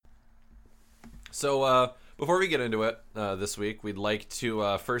So before we get into it this week, we'd like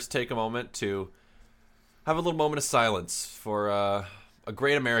to first take a moment to have a little moment of silence for a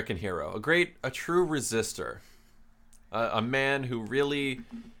great American hero, a true resistor, a man who really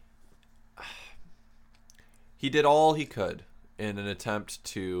he did all he could in an attempt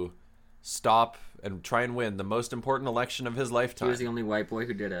to stop and try and win the most important election of his lifetime. He was the only white boy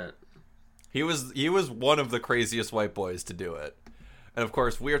who did it. He was one of the craziest white boys to do it. And of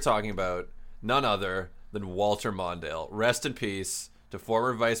course, we are talking about none other than Walter Mondale. Rest in peace to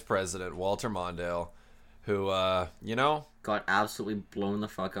former Vice President Walter Mondale, who, got absolutely blown the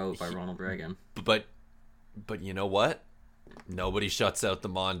fuck out by Ronald Reagan. But you know what? Nobody shuts out the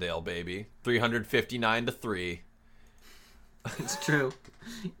Mondale, baby. 359-3. It's true.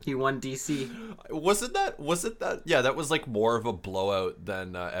 He won DC. Was it that? Yeah, that was like more of a blowout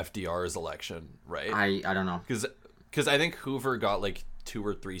than FDR's election, right? I don't know. Because I think Hoover got like 2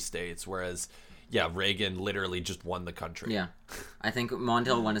 or 3 states, whereas, yeah, Reagan literally just won the country. Yeah. I think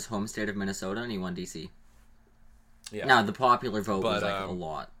Mondale won his home state of Minnesota and he won DC. Yeah. Now, the popular vote was like a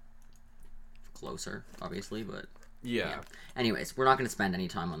lot closer, obviously, but... Yeah. Anyways, we're not going to spend any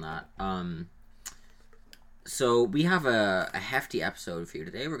time on that. So we have a hefty episode for you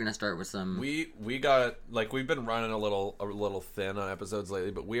today. We're going to start with some... We got, like, we've been running a little thin on episodes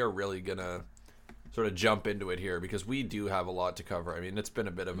lately, but we are really going to sort of jump into it here because we do have a lot to cover. I mean, it's been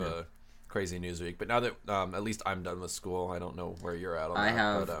a bit of a crazy news week, but now that at least I'm done with school, I don't know where you're at on that. I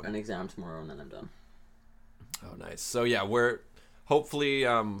have an exam tomorrow and then I'm done. Oh, nice. So, yeah, we're... Hopefully,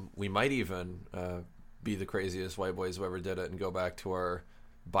 we might even... be the craziest white boys who ever did it and go back to our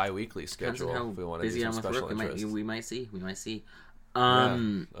bi-weekly schedule if we want to do some special interest. We might see.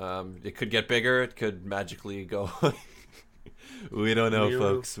 It could get bigger. It could magically go. We don't know,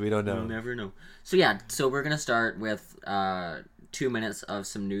 folks. We don't know. We'll never know. So yeah, we're gonna start with 2 minutes of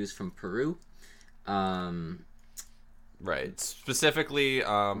some news from Peru. Right. Specifically,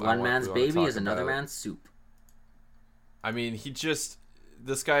 one man's baby is another man's soup. I mean,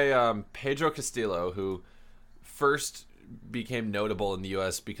 this guy, Pedro Castillo, who first became notable in the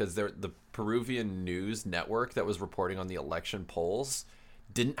U.S. because the Peruvian news network that was reporting on the election polls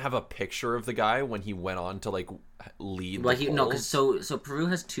didn't have a picture of the guy when he went on to like lead the polls. So Peru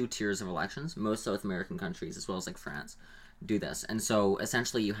has 2 tiers of elections. Most South American countries, as well as like France, do this. And so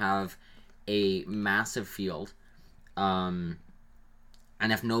essentially you have a massive field, and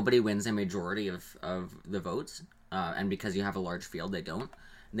if nobody wins a majority of the votes, and because you have a large field, they don't.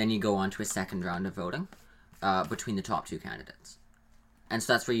 Then you go on to a second round of voting between the top 2 candidates. And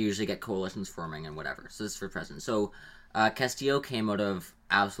so that's where you usually get coalitions forming and whatever. So this is for president. So Castillo came out of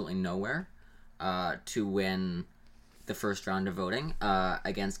absolutely nowhere to win the first round of voting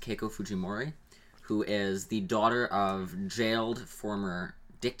against Keiko Fujimori, who is the daughter of jailed former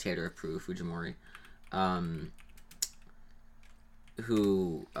dictator of Peru, Fujimori,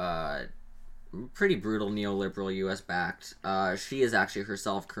 who... pretty brutal neoliberal U.S. backed. She is actually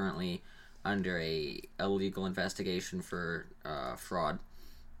herself currently under a legal investigation for fraud.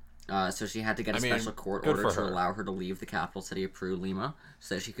 So she had to get a special court order to allow her to leave the capital city of Peru, Lima,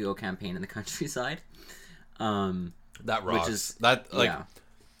 so that she could go campaign in the countryside. That rocks. Which is, yeah.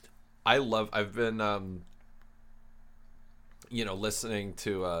 I've been listening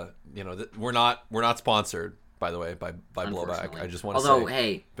to we're not sponsored, by the way, by Blowback. I just want to say. Although,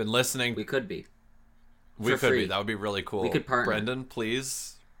 hey, been listening. We could be. We could be. That would be really cool. We could partner. Brendan,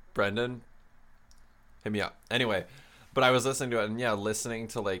 please. Brendan, hit me up. Anyway, but I was listening to it, and yeah, listening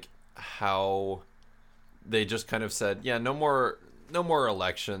to like how they just kind of said, yeah, no more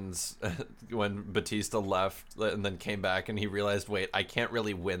elections when Batista left and then came back and he realized, wait, I can't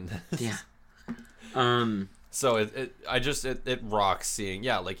really win this. Yeah. So it rocks seeing,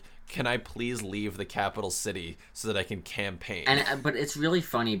 yeah, like, can I please leave the capital city so that I can campaign? But it's really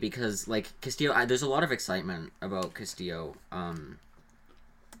funny because, like, Castillo, there's a lot of excitement about Castillo,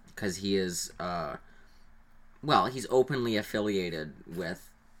 because he is, he's openly affiliated with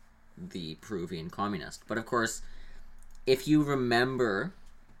the Peruvian communist. But of course, if you remember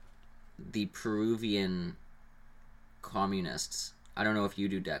the Peruvian communists, I don't know if you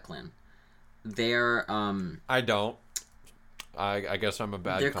do, Declan, they're, I don't. I guess I'm a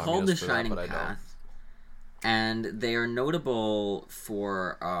bad communist. They're called the Shining that, Path, and they are notable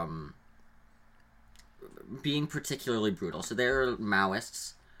for being particularly brutal. So they're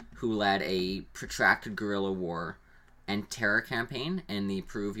Maoists who led a protracted guerrilla war and terror campaign in the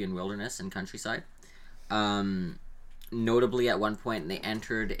Peruvian wilderness and countryside. Notably, at one point, they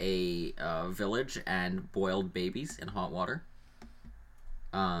entered a village and boiled babies in hot water.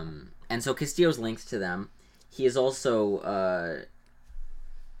 And so Castillo's linked to them. He is also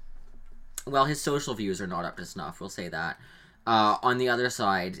well, his social views are not up to snuff. We'll say that. On the other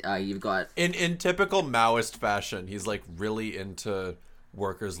side, you've got in typical Maoist fashion, he's like really into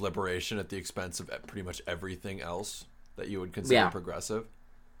workers' liberation at the expense of pretty much everything else that you would consider progressive.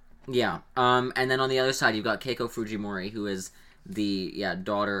 Yeah. And then on the other side, you've got Keiko Fujimori, who is the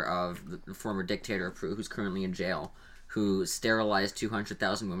daughter of the former dictator of Peru, who's currently in jail, who sterilized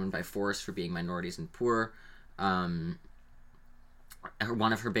 200,000 women by force for being minorities and poor. One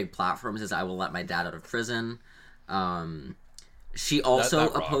of her big platforms is "I will let my dad out of prison." She also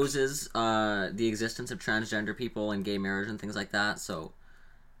opposes the existence of transgender people and gay marriage and things like that. So,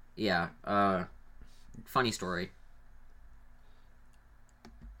 yeah, funny story.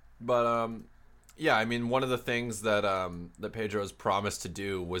 But yeah, I mean, one of the things that that Pedro's promised to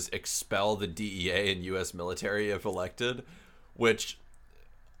do was expel the DEA and U.S. military if elected, which,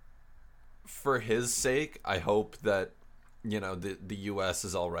 for his sake, I hope that the U.S.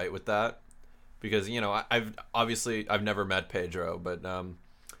 is all right with that. Because, I've never met Pedro, but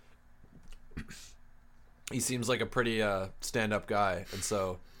he seems like a pretty stand-up guy, and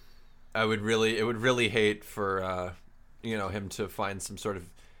so it would really hate for him to find some sort of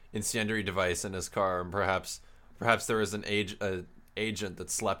incendiary device in his car, and perhaps there was an agent that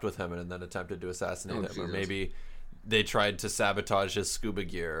slept with him and then attempted to assassinate him, Jesus. Or maybe they tried to sabotage his scuba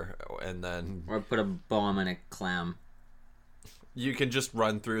gear and then put a bomb in a clam. You can just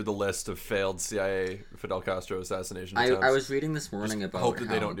run through the list of failed CIA Fidel Castro assassination attempts. I was reading this morning about hope that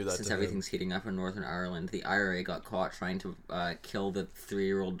they don't do that since everything's heating up in Northern Ireland, the IRA got caught trying to kill the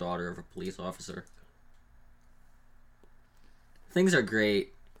 3-year-old daughter of a police officer. Things are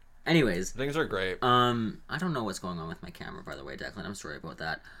great. Anyways. Things are great. I don't know what's going on with my camera, by the way, Declan. I'm sorry about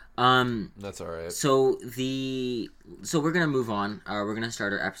that. That's alright. So we're gonna move on. We're gonna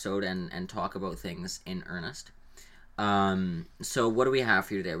start our episode and talk about things in earnest. So what do we have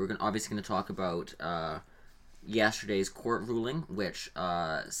for you today? We're obviously going to talk about yesterday's court ruling, which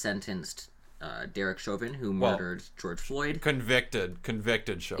sentenced Derek Chauvin, who murdered George Floyd. Convicted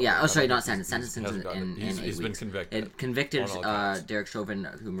Chauvin. Yeah, sorry, not sentenced. Sentenced in 8 weeks. He's been convicted. It convicted Derek Chauvin,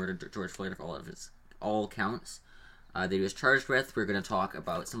 who murdered George Floyd, of all counts that he was charged with. We're going to talk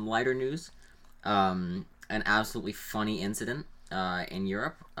about some lighter news, an absolutely funny incident in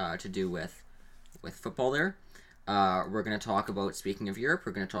Europe to do with football there. We're going to talk about, speaking of Europe,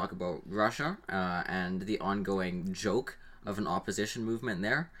 we're going to talk about Russia and the ongoing joke of an opposition movement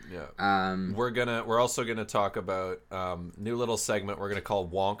there. Yeah. We're also gonna talk about new little segment we're gonna call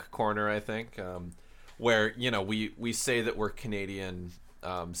Wonk Corner, I think, where we say that we're Canadian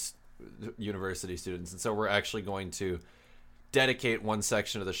university students, and so we're actually going to dedicate one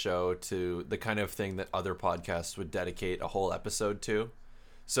section of the show to the kind of thing that other podcasts would dedicate a whole episode to.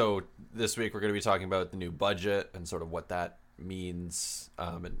 So this week we're going to be talking about the new budget and sort of what that means,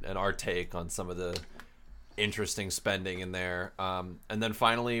 and our take on some of the interesting spending in there. And then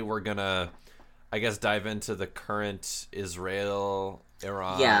finally we're going to, I guess, dive into the current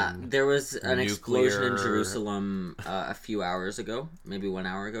Israel-Iran. Yeah, there was an explosion in Jerusalem a few hours ago, maybe 1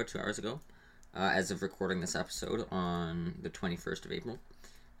 hour ago, 2 hours ago, as of recording this episode on the 21st of April.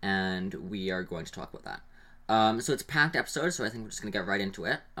 And we are going to talk about that. So it's a packed episode, so I think we're just going to get right into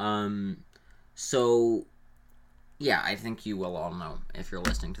it. So, yeah, I think you will all know, if you're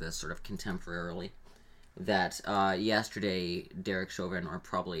listening to this sort of contemporarily, that yesterday, Derek Chauvin, or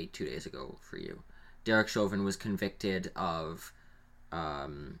probably 2 days ago for you, Derek Chauvin was convicted of,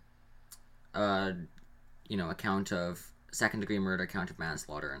 account of second-degree murder, count of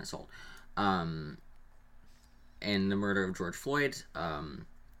manslaughter, and assault, in the murder of George Floyd.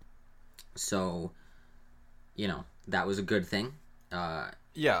 So, that was a good thing.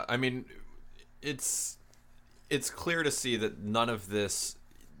 Yeah, I mean, it's clear to see that none of this,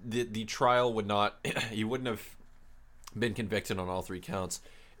 the trial would not, he wouldn't have been convicted on all 3 counts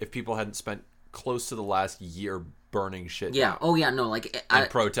if people hadn't spent close to the last year burning shit. Yeah. Oh yeah. No. And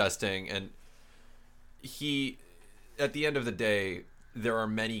protesting, and he, at the end of the day, there are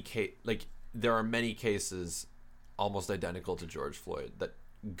many cases almost identical to George Floyd that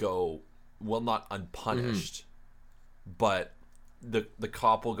go, well, not unpunished, but the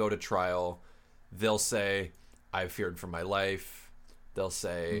cop will go to trial. They'll say, I feared for my life. They'll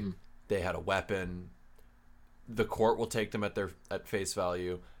say they had a weapon. The court will take them at face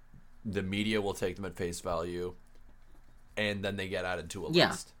value. The media will take them at face value, and then they get added to a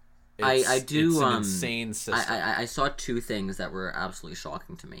list. It's an insane system. I saw 2 things that were absolutely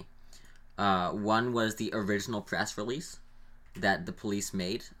shocking to me. One was the original press release that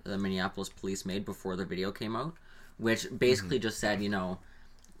the Minneapolis police made before the video came out, which basically just said,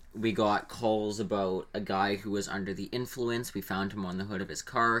 We got calls about a guy who was under the influence. We found him on the hood of his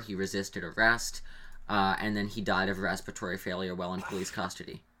car. He resisted arrest. And then he died of respiratory failure while in police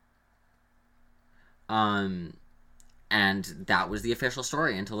custody. And that was the official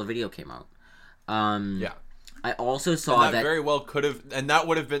story until the video came out. Yeah. I also saw that very well could have, and that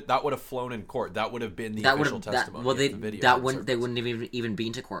would have flown in court. That would have been the official testimony. They wouldn't have even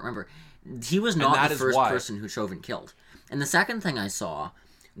been to court. Remember, he was not the first person who Chauvin killed. And the second thing I saw,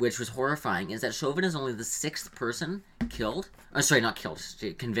 which was horrifying, is that Chauvin is only the 6th person killed.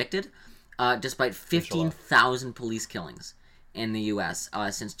 Convicted, despite 15,000 police killings in the U.S.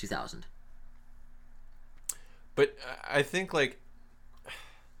 Since 2000. But I think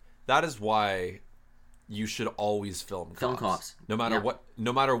that is why you should always film cops. No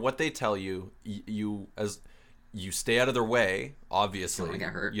matter what they tell you, you stay out of their way. Obviously, don't want to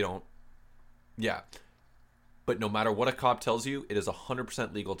get hurt. You don't. Yeah, but no matter what a cop tells you, it is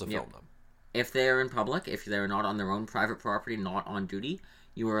 100% legal to film them. If they are in public, if they're not on their own private property, not on duty,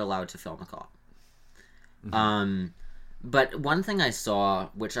 you are allowed to film a cop. Mm-hmm. But one thing I saw,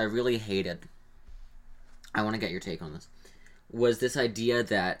 which I really hated, I want to get your take on this, was this idea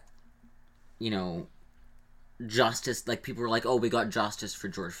that, justice, people were like, oh, we got justice for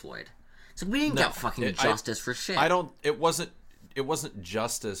George Floyd. So we didn't get fucking justice for shit. It wasn't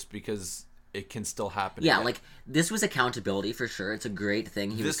justice because it can still happen. Yeah, again. This was accountability for sure. It's a great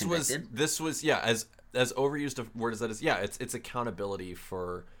thing he was convicted. This was as overused a word as that is, it's accountability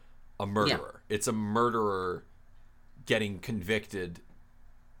for a murderer. Yeah. It's a murderer getting convicted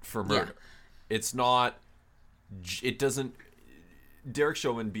for murder. Yeah. It's not, it doesn't, Derek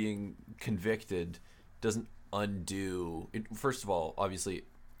Chauvin being convicted doesn't undo it. First of all, obviously,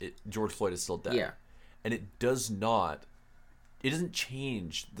 George Floyd is still dead. Yeah. And it doesn't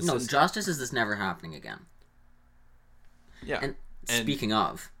change the system. Justice is this never happening again. Yeah. And speaking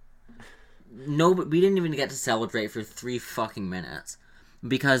of, we didn't even get to celebrate for 3 fucking minutes.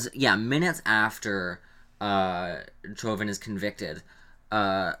 Because, minutes after Chauvin is convicted,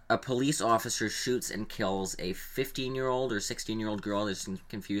 a police officer shoots and kills a 15-year-old or 16-year-old girl, there's some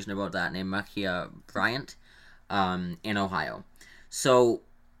confusion about that, named Makia Bryant, in Ohio. So,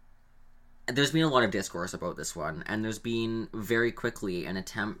 there's been a lot of discourse about this one, and there's been very quickly an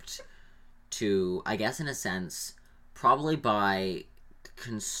attempt to, I guess in a sense, probably by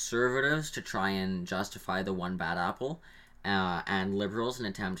conservatives to try and justify the one bad apple, and liberals an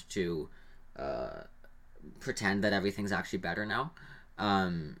attempt to pretend that everything's actually better now.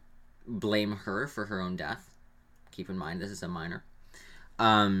 Blame her for her own death. Keep in mind, this is a minor.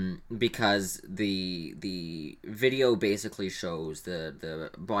 Because the video basically shows,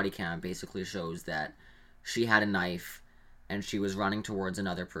 the body cam basically shows that she had a knife and she was running towards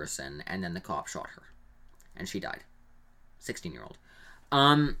another person, and then the cop shot her and she died. 16-year-old.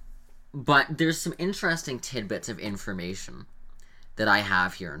 But there's some interesting tidbits of information that I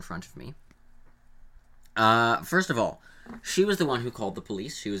have here in front of me. First of all, she was the one who called the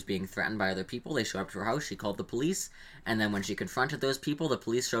police. She was being threatened by other people. They showed up to her house. She called the police. And then when she confronted those people, the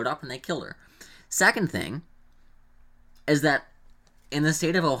police showed up and they killed her. Second thing is that in the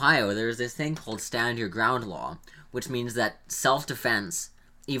state of Ohio, there's this thing called stand your ground law, which means that self-defense,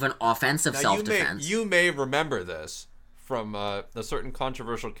 even offensive self-defense... You may remember this from a certain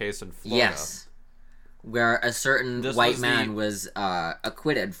controversial case in Florida. Yes. Where a certain white man was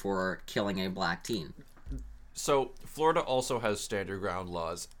acquitted for killing a black teen. So, Florida also has stand your ground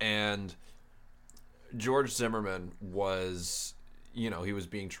laws, and George Zimmerman was, he was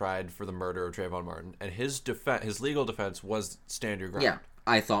being tried for the murder of Trayvon Martin, and his legal defense was stand your ground. Yeah,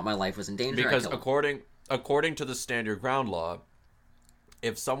 I thought my life was in danger. Because according to the stand your ground law,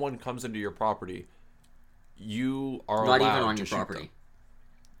 if someone comes into your property, you are not allowed even on to your shoot property.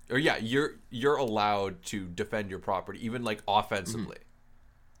 Them. Or you're allowed to defend your property, even offensively. Mm-hmm.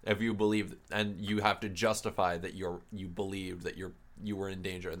 If you believe, and you have to justify that you believed that you were in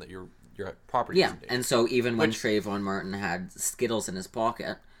danger and that your property was in danger. And so even when Trayvon Martin had Skittles in his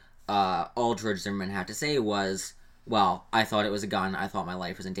pocket, all George Zimmerman had to say was, well, I thought it was a gun, I thought my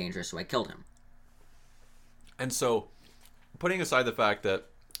life was in danger, so I killed him. And so, putting aside the fact that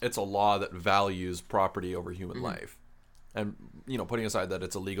it's a law that values property over human Mm-hmm. life, and, putting aside that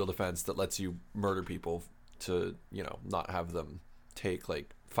it's a legal defense that lets you murder people to, not have them take,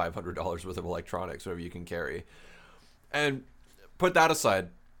 $500 worth of electronics, whatever you can carry. And put that aside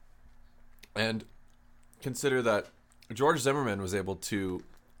and consider that George Zimmerman was able to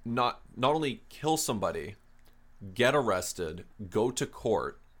not only kill somebody, get arrested, go to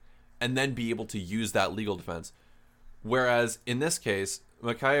court, and then be able to use that legal defense. Whereas in this case,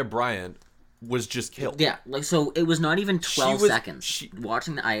 Makia Bryant was just killed. Yeah, like, so it was not even 12 seconds.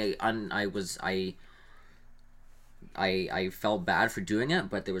 Watching the, I felt bad for doing it,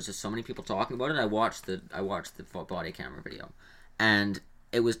 but there was just so many people talking about it. I watched the body camera video, and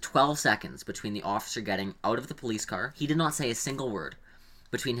it was 12 seconds between the officer getting out of the police car. He did not say a single word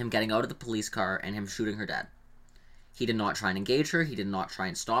between him getting out of the police car and him shooting her dead. He did not try and engage her. He did not try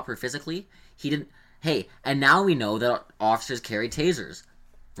and stop her physically. He didn't. Hey, and now we know that officers carry tasers,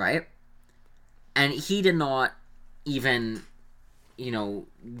 right? And he did not even,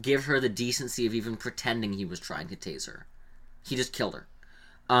 give her the decency of even pretending he was trying to tase her. He just killed her.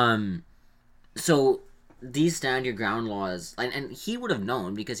 So these stand your ground laws, and he would have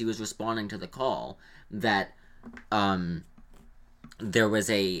known because he was responding to the call that there was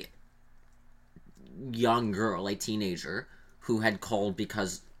a young girl, a teenager, who had called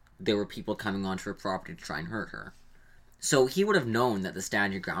because there were people coming onto her property to try and hurt her. So he would have known that the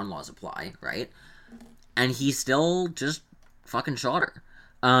stand your ground laws apply, right? And he still just fucking shot her.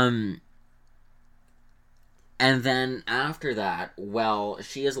 And then after that,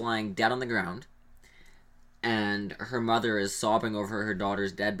 she is lying dead on the ground, and her mother is sobbing over her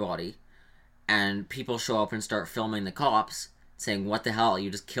daughter's dead body, and people show up and start filming the cops, saying, "What the hell, you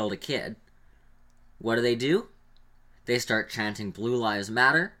just killed a kid." What do? They start chanting "Blue Lives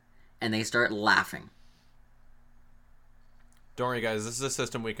Matter," and they start laughing. Don't worry, guys. This is a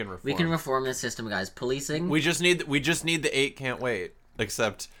system we can reform. We can reform this system, guys. Policing. We just need the 8 can't wait.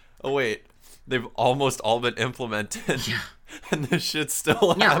 Except, oh wait, they've almost all been implemented, and this shit still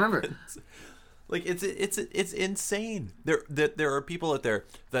happens. Yeah, remember. Like it's insane. There are people out there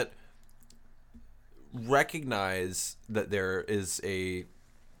that recognize that there is a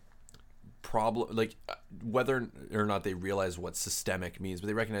problem, like whether or not they realize what systemic means, but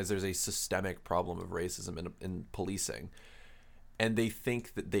they recognize there's a systemic problem of racism in policing, and they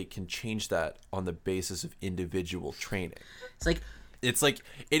think that they can change that on the basis of individual training.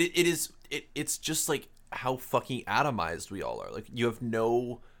 It's just like how fucking atomized we all are. Like, you have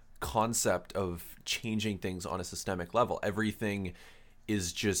no concept of changing things on a systemic level. Everything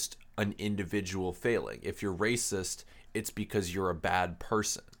is just an individual failing. If you're racist, it's because you're a bad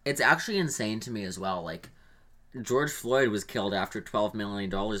person. It's actually insane to me as well. Like, George Floyd was killed after $12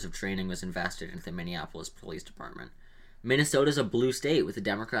 million of training was invested into the Minneapolis Police Department. Minnesota's a blue state with a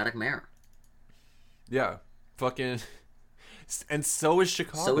Democratic mayor. Yeah. Fucking... And so is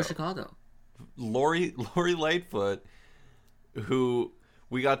Chicago. Lori Lightfoot, who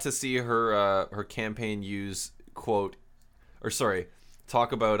we got to see her campaign use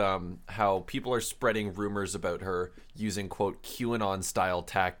talk about how people are spreading rumors about her using quote QAnon style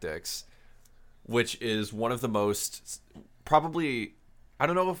tactics, which is one of the most, probably, I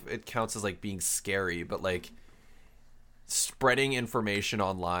don't know if it counts as like being scary, but like spreading information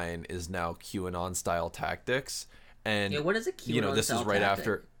online is now QAnon style tactics. And what is a QAnon this is right tactic?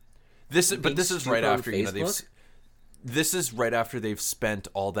 after this, but this is right after this is right after they've spent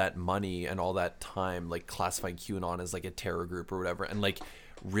all that money and all that time like classifying QAnon as like a terror group or whatever, and like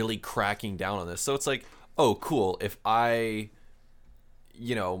really cracking down on this. So it's like, oh cool, if I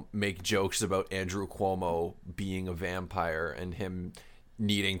make jokes about Andrew Cuomo being a vampire and him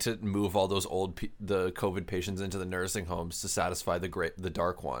needing to move all those the COVID patients into the nursing homes to satisfy the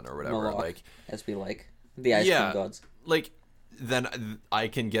dark one or whatever, Moloch, like as we like the ice cream gods, like then I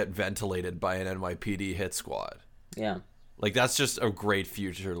can get ventilated by an NYPD hit squad. Yeah. Like, that's just a great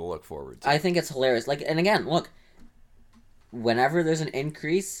future to look forward to. I think it's hilarious. Like, and again, look, whenever there's an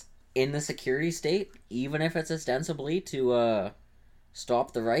increase in the security state, even if it's ostensibly to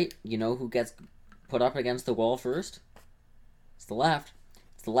stop the right, you know who gets put up against the wall first? It's the left.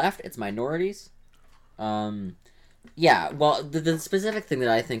 It's the left. It's minorities. Yeah, well, the specific thing that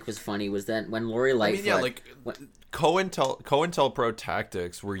I think was funny was that when Lori Lightfoot... COINTELPRO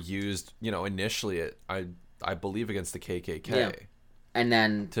tactics were used, initially I believe against the KKK. Yeah. And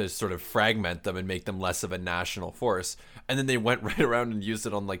then... to sort of fragment them and make them less of a national force. And then they went right around and used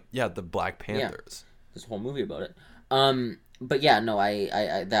it on, the Black Panthers. Yeah. There's a whole movie about it. But yeah, no,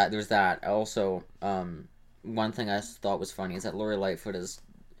 I there's that. Also, one thing I thought was funny is that Lori Lightfoot is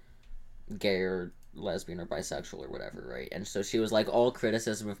gay or lesbian or bisexual or whatever, right? And so she was like, all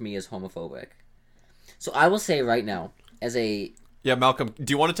criticism of me is homophobic. So I will say right now, as a... Yeah, Malcolm,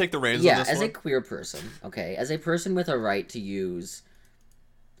 do you want to take the reins on this one? Yeah, as a queer person, okay? As a person with a right to use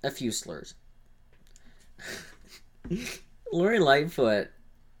a few slurs. Lori Lightfoot,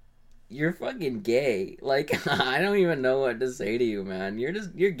 you're fucking gay. Like, I don't even know what to say to you, man.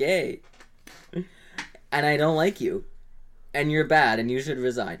 You're gay. And I don't like you. And you're bad, and you should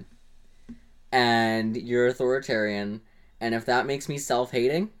resign. And you're authoritarian, and if that makes me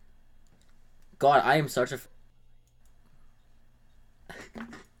self-hating, God, I am such a...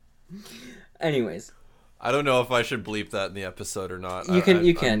 Anyways. I don't know if I should bleep that in the episode or not. You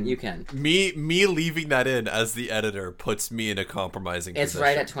can. Me leaving that in as the editor puts me in a compromising position. It's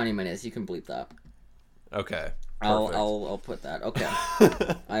right at 20 minutes. You can bleep that. Okay. I'll put that. Okay.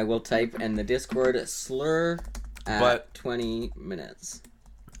 I will type in the Discord slur at 20 minutes.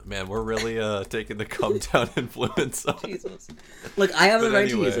 Man, we're really taking the come down influence on. Jesus. Look, I have the right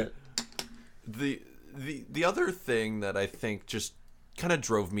to use it. The other thing that I think just kind of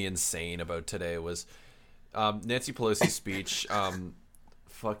drove me insane about today was Nancy Pelosi's speech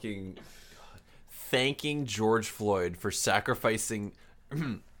fucking thanking George Floyd for sacrificing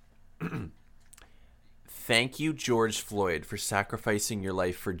Thank you, George Floyd, for sacrificing your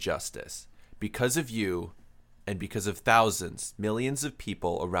life for justice. Because of you, and because of thousands, millions of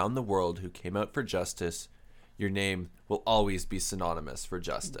people around the world who came out for justice, your name will always be synonymous for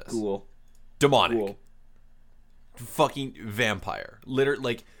justice. Cool. Demonic. Cool. Fucking vampire. Literally,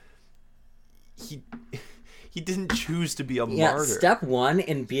 like, he didn't choose to be a martyr. Step one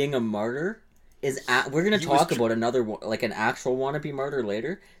in being a martyr is we're going to talk about another one, like an actual wannabe martyr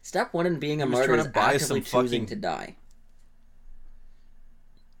later. Step one in being a martyr is actively choosing to die.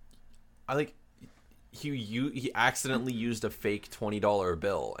 He accidentally used a fake $20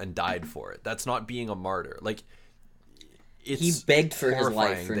 bill and died for it. That's not being a martyr. Like, he begged for his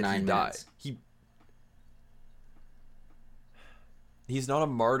life for 9 minutes. He's not a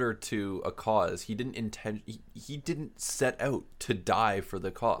martyr to a cause. He didn't he didn't set out to die for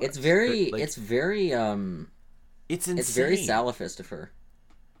the cause. It's very it's insane. It's very salafist of her.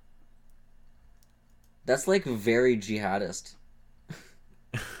 That's like very jihadist.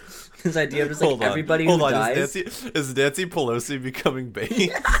 This idea of just like everybody who dies. Is Nancy Pelosi becoming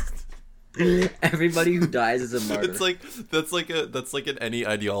based? Everybody who dies is a martyr. It's like that's like an any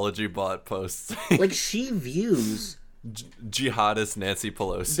ideology bot post. Like she views jihadist Nancy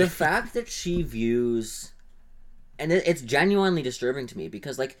Pelosi. The fact that she views, and it's genuinely disturbing to me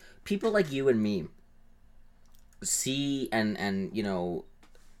because like people like you and me see and you know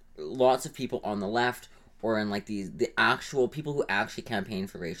lots of people on the left or in like the actual people who actually campaign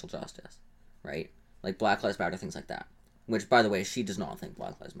for racial justice, right? Like Black Lives Matter, things like that. Which, by the way, she does not think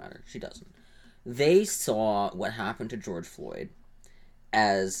Black Lives Matter. She doesn't. They saw what happened to George Floyd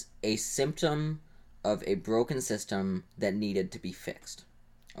as a symptom of a broken system that needed to be fixed.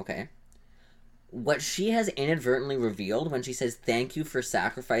 Okay? What she has inadvertently revealed when she says thank you for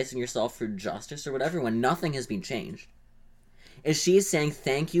sacrificing yourself for justice or whatever, when nothing has been changed, is she is saying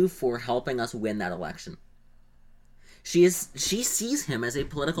thank you for helping us win that election. She sees him as a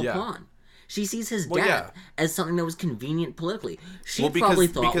political pawn. She sees his death as something that was convenient politically. She probably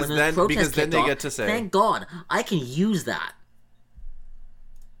thought when the protest kicked off, thank God, I can use that.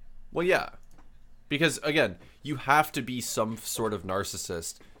 Well, yeah. Because, again, you have to be some sort of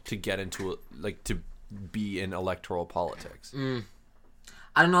narcissist to get into, like, to be in electoral politics.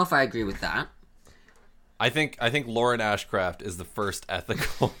 I don't know if I agree with that. I think Lauren Ashcraft is the first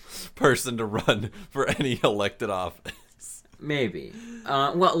ethical person to run for any elected office. Maybe.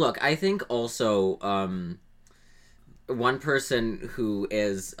 Well, look, I think also one person who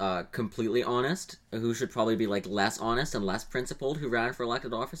is completely honest, who should probably be like less honest and less principled, who ran for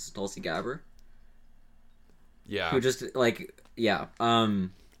elected office is Tulsi Gabbard. Yeah. Who just like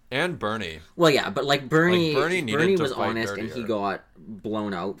and Bernie. Well, yeah, but like Bernie was honest dirtier. and he got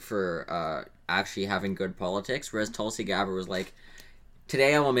blown out for actually having good politics, whereas Tulsi Gabbard was like,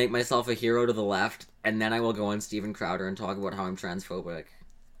 today I will make myself a hero to the left, and then I will go on Steven Crowder and talk about how I'm transphobic.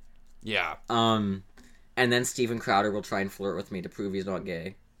 Yeah. And then Steven Crowder will try and flirt with me to prove he's not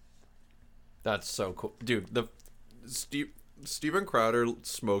gay. That's so cool. Dude, Steven Crowder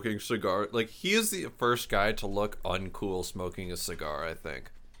smoking cigar, like, he is the first guy to look uncool smoking a cigar, I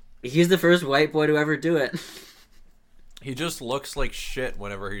think. He's the first white boy to ever do it. He just looks like shit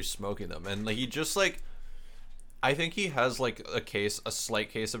whenever he's smoking them. And like, he just like, I think he has like a slight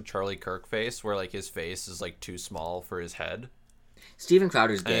case of Charlie Kirk face where like his face is like too small for his head. Steven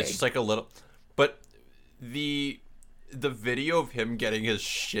Crowder's gay. And it's just like a little, but the video of him getting his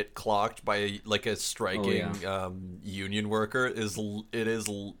shit clocked by like a striking union worker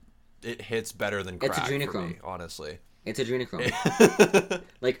it hits better than crack. It's adrenochrome, me, honestly. It's adrenochrome.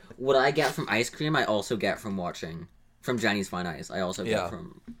 Like what I get from ice cream, I also get from watching. From Johnny's Fine Ice, I also get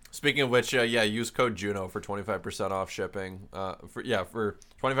from... Speaking of which, use code Juno for 25% off shipping. For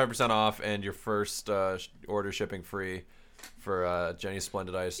 25% off and your first order shipping free for Jenny's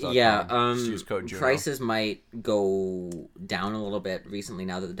Splendid Ice. Just use code Juno. Prices might go down a little bit recently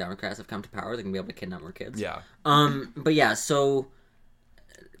now that the Democrats have come to power. They're going to be able to kidnap more kids. Yeah. But yeah, so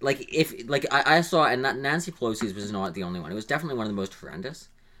I saw, and Nancy Pelosi's was not the only one. It was definitely one of the most horrendous.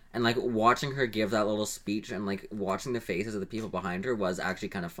 And like watching her give that little speech and like watching the faces of the people behind her was actually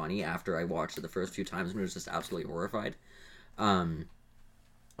kind of funny after I watched it the first few times and was just absolutely horrified.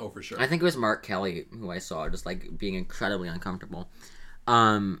 Oh, for sure. I think it was Mark Kelly who I saw just like being incredibly uncomfortable.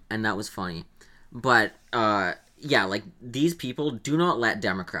 And that was funny. But yeah, like these people, do not let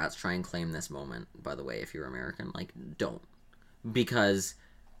Democrats try and claim this moment, by the way, if you're American. Like, don't. Because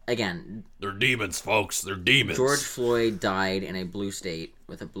again, they're demons, folks. They're demons. George Floyd died in a blue state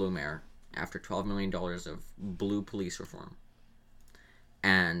with a blue mayor after $12 million of blue police reform.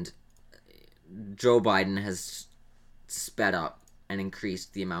 And Joe Biden has sped up and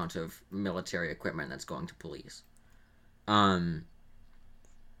increased the amount of military equipment that's going to police.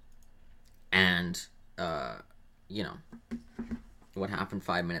 You know, what happened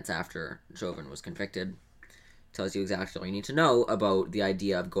 5 minutes after Chauvin was convicted tells you exactly all you need to know about the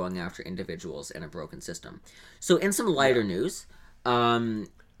idea of going after individuals in a broken system. So in some lighter news,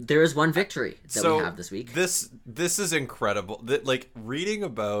 there is one victory that we have this week. This is incredible. Like reading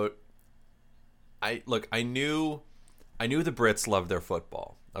about, I knew the Brits love their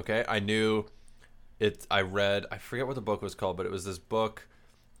football. Okay, I knew it. I forget what the book was called, but it was this book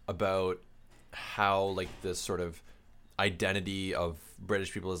about how like this sort of identity of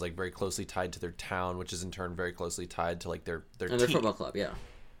British people is like very closely tied to their town, which is in turn very closely tied to like their team. Their football club, yeah.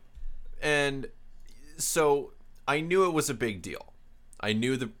 And so I knew it was a big deal. I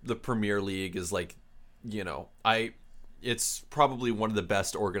knew the Premier League is like, you know, it's probably one of the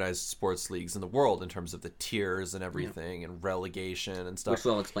best organized sports leagues in the world in terms of the tiers and everything and relegation and stuff. Which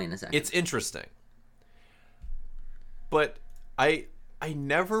we'll explain in a second. It's interesting. But I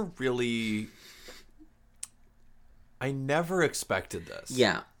never expected this.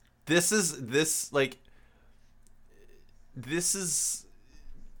 Yeah. This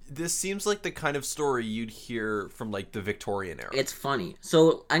seems like the kind of story you'd hear from like the Victorian era. It's funny.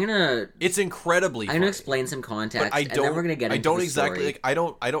 So it's incredibly funny. I'm gonna explain some context, and then we're gonna get into the story. Like I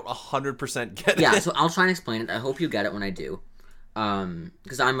don't 100% get it. Yeah, so I'll try and explain it. I hope you get it when I do.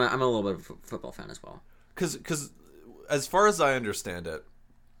 Because I'm a little bit of a football fan as well. Because as far as I understand it,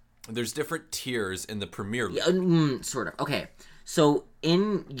 there's different tiers in the Premier League. Yeah, sort of. Okay. So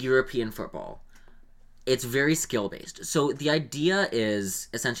in European football, it's very skill based. So the idea is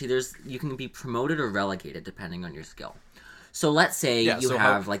essentially you can be promoted or relegated depending on your skill. So let's say you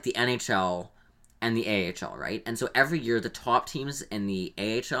have like the NHL and the AHL, right? And so every year the top teams in the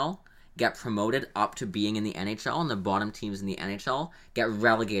AHL get promoted up to being in the NHL, and the bottom teams in the NHL get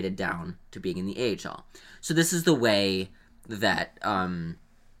relegated down to being in the AHL. So this is the way that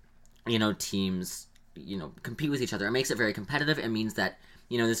teams, compete with each other. It makes it very competitive. It means that,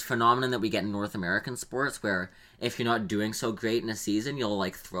 this phenomenon that we get in North American sports where if you're not doing so great in a season, you'll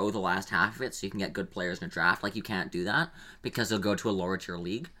like throw the last half of it so you can get good players in a draft. Like you can't do that because they'll go to a lower tier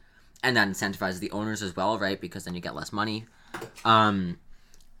league. And that incentivizes the owners as well, right? Because then you get less money.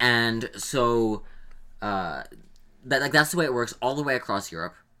 And so that's the way it works all the way across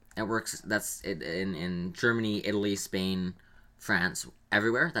Europe. It works, that's in Germany, Italy, Spain, France,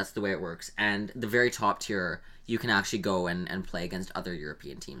 everywhere. That's the way it works. And the very top tier, you can actually go and play against other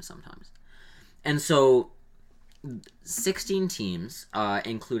European teams sometimes. And so 16 teams,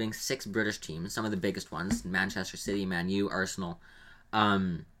 including 6 British teams, some of the biggest ones, Manchester City, Man U, Arsenal,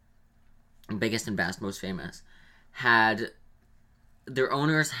 biggest and best, most famous, their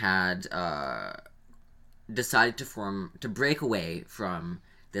owners had decided to break away from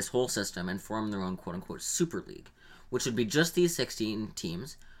this whole system and form their own quote-unquote Super League, which would be just these 16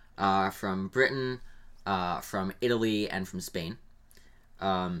 teams from Britain, from Italy, and from Spain.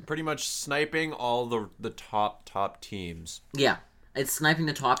 Pretty much sniping all the top teams. Yeah, it's sniping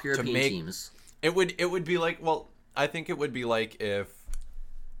the top European teams. It would be like, well, I think it would be like if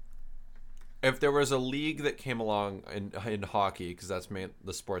there was a league that came along in hockey, because that's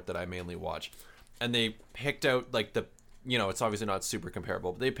the sport that I mainly watch, and they picked out like it's obviously not super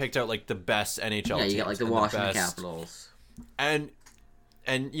comparable, but they picked out like the best NHL teams. Yeah, you got like the Washington Capitals. And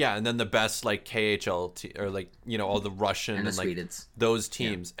then the best like KHL or like, all the Russian and like Swedes. Those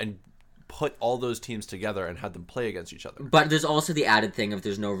teams, and put all those teams together and had them play against each other. But there's also the added thing of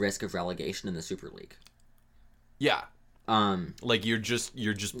there's no risk of relegation in the Super League. Yeah. Like you're just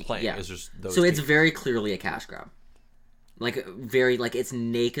playing. Yeah. It's just those so teams. It's very clearly a cash grab. It's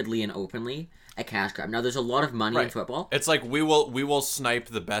nakedly and openly a cash grab. Now there's a lot of money in football. It's like we will snipe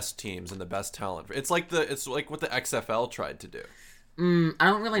the best teams and the best talent. It's like what the XFL tried to do. I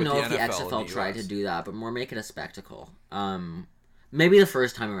don't really know if the XFL tried to do that, but more make it a spectacle. Maybe the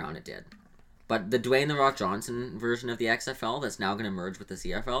first time around it did. But the Dwayne The Rock Johnson version of the XFL that's now going to merge with the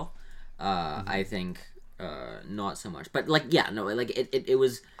CFL, I think not so much. But like, yeah, no, like it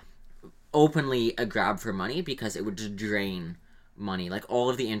was openly a grab for money because it would just drain money. Like all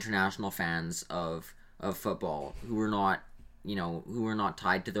of the international fans of football who were not, who were not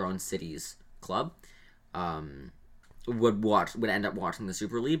tied to their own city's club, would end up watching the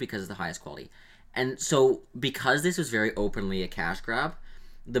Super League because of the highest quality. And so because this was very openly a cash grab,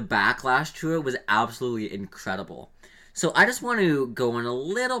 the backlash to it was absolutely incredible. So I just want to go on a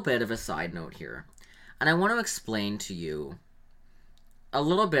little bit of a side note here. And I want to explain to you a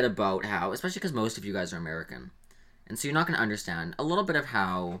little bit about how, especially because most of you guys are American, and so you're not going to understand, a little bit of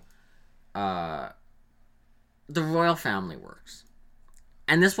how the royal family works.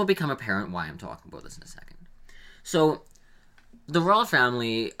 And this will become apparent why I'm talking about this in a second. So, the royal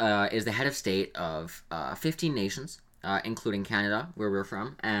family is the head of state of 15 nations, including Canada, where we're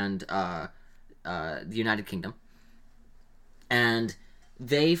from, and the United Kingdom. And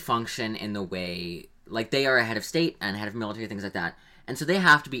they function in the way, like they are a head of state and head of military, things like that. And so they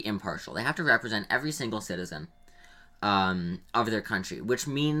have to be impartial. They have to represent every single citizen of their country, which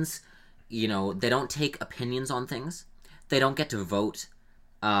means, they don't take opinions on things. They don't get to vote,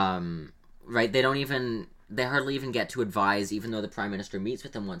 right? They hardly even get to advise, even though the Prime Minister meets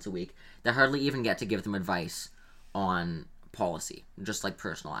with them once a week. They hardly even get to give them advice on policy, just like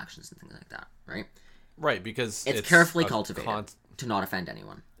personal actions and things like that, right? Right, because it's carefully cultivated to not offend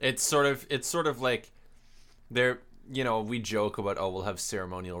anyone. It's sort of like they're, we joke about, we'll have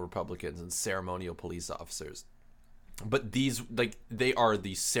ceremonial Republicans and ceremonial police officers. But these, like, they are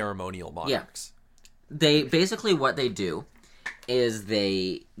the ceremonial monarchs. Yeah. They, basically what they do is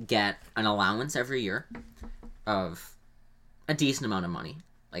they get an allowance every year of a decent amount of money.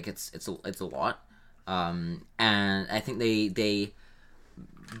 Like, it's a lot. And I think they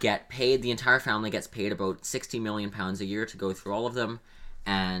get paid, the entire family gets paid about £60 million a year to go through all of them,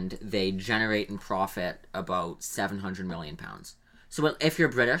 and they generate and profit about £700 million. So if you're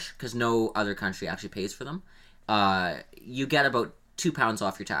British, because no other country actually pays for them, you get about £2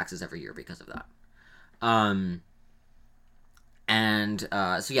 off your taxes every year because of that.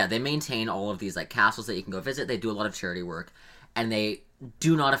 So yeah, they maintain all of these like castles that you can go visit. They do a lot of charity work, and they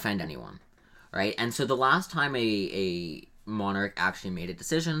do not offend anyone, right? And so the last time a monarch actually made a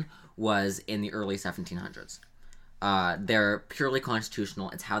decision was in the early 1700s. They're purely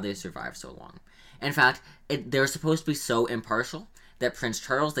constitutional. It's how they survived so long. In fact, they're supposed to be so impartial that Prince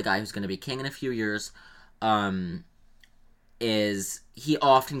Charles, the guy who's going to be king in a few years, he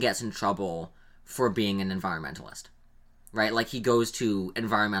often gets in trouble for being an environmentalist, right? Like, he goes to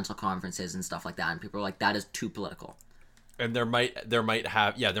environmental conferences and stuff like that, and people are like, that is too political. And there might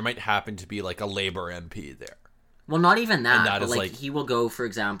happen to be like a Labour MP there. Well, not even that, but like he will go, for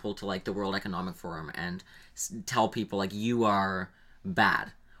example, to like the World Economic Forum and tell people like, you are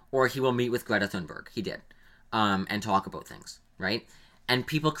bad. Or he will meet with Greta Thunberg, he did, and talk about things, right? And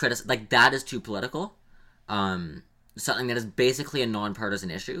people criticize, like, that is too political. Something that is basically a nonpartisan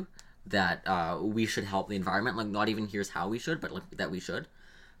issue that we should help the environment. Like, not even here's how we should, but like that we should.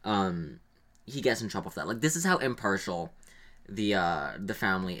 He gets in trouble for that. Like, this is how impartial the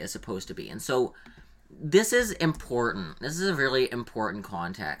family is supposed to be. And so this is important. This is a really important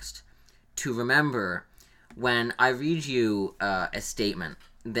context to remember when I read you a statement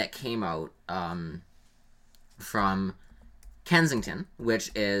that came out from Kensington, which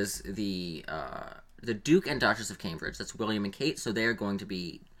is the Duke and Duchess of Cambridge. That's William and Kate. So they're going to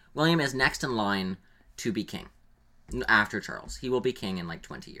be... William is next in line to be king after Charles. He will be king in like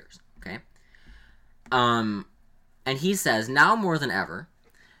 20 years. Okay? And he says, now more than ever,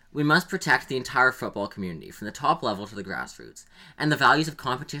 we must protect the entire football community, from the top level to the grassroots, and the values of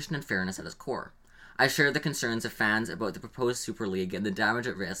competition and fairness at its core. I share the concerns of fans about the proposed Super League and the damage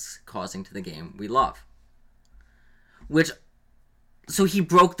it risks causing to the game we love. So he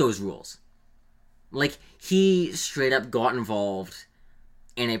broke those rules. Like, he straight up got involved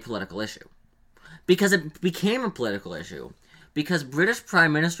in a political issue. Because it became a political issue. Because British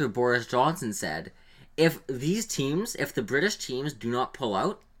Prime Minister Boris Johnson said, if the British teams do not pull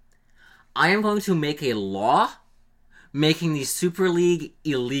out, I am going to make a law making the Super League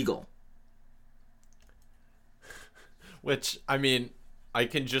illegal. Which, I mean, I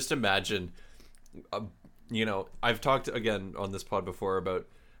can just imagine, I've talked again on this pod before about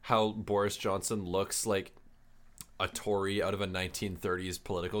how Boris Johnson looks like a Tory out of a 1930s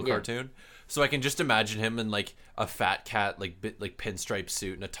political cartoon. So I can just imagine him in like a fat cat, like pinstripe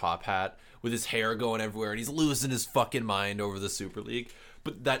suit and a top hat with his hair going everywhere, and he's losing his fucking mind over the Super League.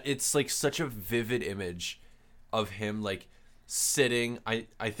 But that it's like such a vivid image of him like sitting.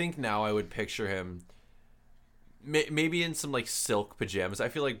 I think now I would picture him maybe in some like silk pajamas. I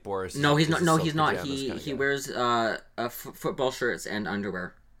feel like Boris. No, he's not. No, he's not. He He wears football shirts and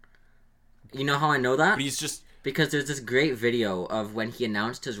underwear. You know how I know that? But he's just because there's this great video of when he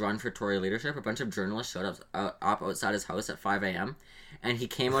announced his run for Tory leadership. A bunch of journalists showed up outside his house at 5 a.m. and he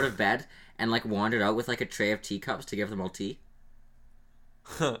came out of bed and like wandered out with like a tray of teacups to give them all tea.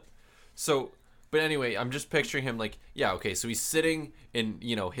 So, but anyway, I'm just picturing him like, yeah, okay, so he's sitting in,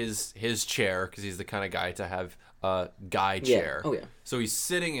 his chair because he's the kind of guy to have a guy chair. Yeah. Oh yeah. So he's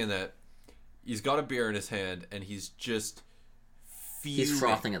sitting in it. He's got a beer in his hand and he's just he's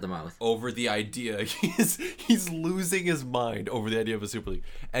frothing at the mouth over the idea. He's losing his mind over the idea of a Super League.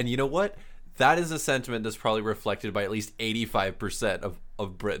 And you know what? That is a sentiment that's probably reflected by at least 85%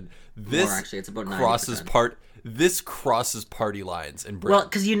 of Britain. This more, actually, it's about 90%. This crosses party lines in Britain. Well,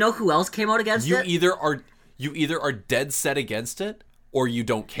 because you know who else came out against it? You either are dead set against it or you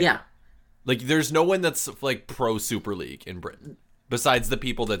don't care. Yeah. Like there's no one that's like pro Super League in Britain besides the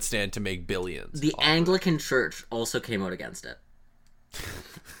people that stand to make billions. The Anglican Church also came out against it.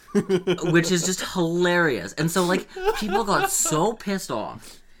 Which is just hilarious. And so like people got so pissed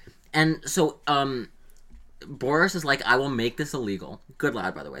off. And so Boris is like, I will make this illegal. Good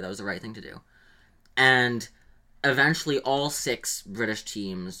lad, by the way. That was the right thing to do. And eventually all 6 British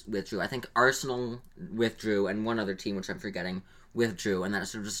teams withdrew. I think Arsenal withdrew and one other team, which I'm forgetting, withdrew. And that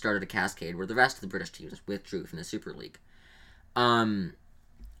sort of just started a cascade where the rest of the British teams withdrew from the Super League.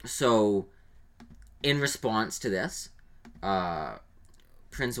 So in response to this,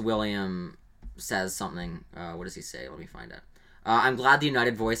 Prince William says something. What does he say? Let me find it. I'm glad the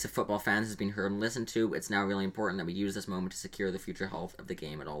united voice of football fans has been heard and listened to. It's now really important that we use this moment to secure the future health of the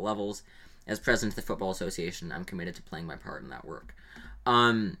game at all levels. As president of the Football Association, I'm committed to playing my part in that work.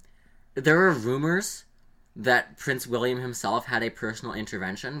 There are rumors that Prince William himself had a personal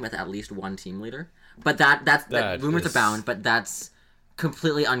intervention with at least one team leader. But that rumors abound, but that's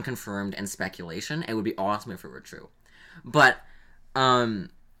completely unconfirmed and speculation. It would be awesome if it were true. But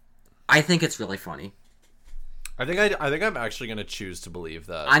I think it's really funny. I think I'm actually going to choose to believe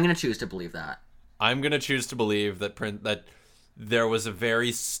that. I'm going to choose to believe that. I'm going to choose to believe that there was a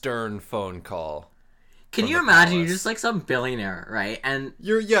very stern phone call. Can you imagine? You're just like some billionaire, right? And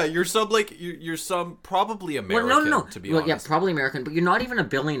you're some probably American. Well, no. To be honest, yeah, probably American, but you're not even a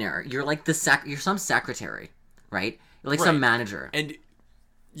billionaire. You're like you're some secretary, right? You're like some manager. And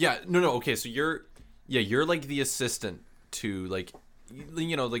yeah, no. Okay, so you're like the assistant to like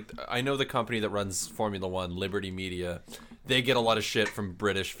I know the company that runs Formula One, Liberty Media. They get a lot of shit from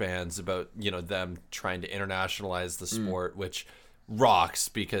British fans about them trying to internationalize the sport, which rocks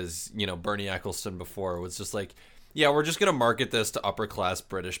because Bernie Ecclestone before was just like, yeah, we're just gonna market this to upper class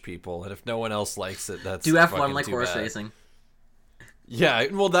British people, and if no one else likes it, that's do F1 like horse racing. Yeah,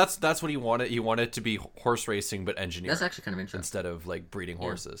 well, that's what he wanted. He wanted it to be horse racing, but engineering. That's actually kind of interesting. Instead of like breeding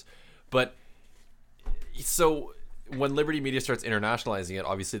horses, but so. When Liberty Media starts internationalizing it,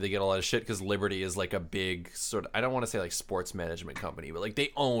 obviously they get a lot of shit because Liberty is like a big sort of, I don't want to say like sports management company, but like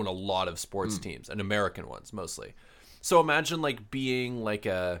they own a lot of sports teams and American ones mostly. So imagine like being like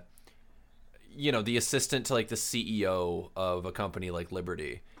the assistant to like the CEO of a company like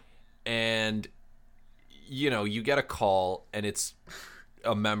Liberty, and you get a call and it's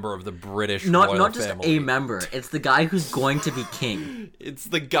a member of the British royal family. Not just a member. It's the guy who's going to be king. It's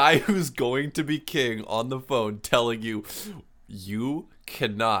the guy who's going to be king on the phone telling you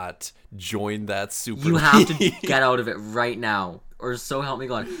cannot join that Super League. You have to get out of it right now, or so help me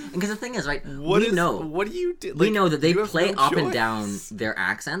God. And because the thing is, right, what do you do? Like, we know that they play up and down their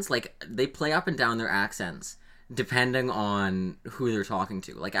accents. Like, they play up and down their accents depending on who they're talking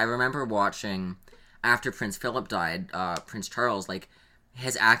to. Like, I remember watching, after Prince Philip died, Prince Charles, like,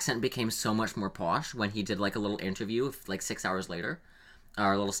 his accent became so much more posh when he did like a little interview like 6 hours later,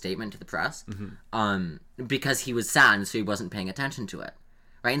 or a little statement to the press, because he was sad and so he wasn't paying attention to it,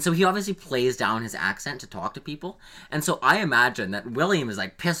 right? And so he obviously plays down his accent to talk to people, and so I imagine that William is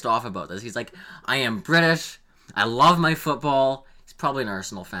like pissed off about this. He's like, I am British, I love my football. He's probably an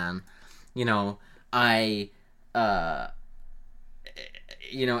Arsenal fan, and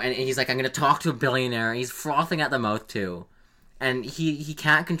he's like, I'm gonna talk to a billionaire. He's frothing at the mouth too. And he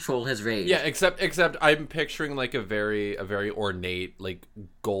can't control his rage. Yeah, except I'm picturing like a very ornate, like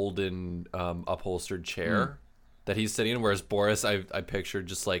golden upholstered chair that he's sitting in, whereas Boris I pictured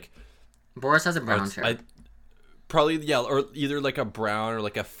just like Boris has a brown chair. Probably or either like a brown or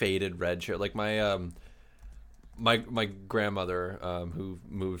like a faded red chair. Like my my grandmother who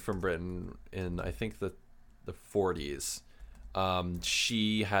moved from Britain in I think the 40s.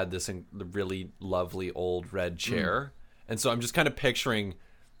 She had this really lovely old red chair. And so I'm just kind of picturing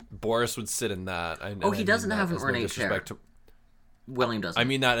Boris would sit in that. He doesn't have an ornate chair. William doesn't. I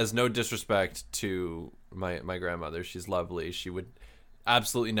mean that as no disrespect to my grandmother. She's lovely. She would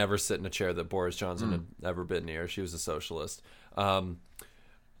absolutely never sit in a chair that Boris Johnson had ever been near. She was a socialist.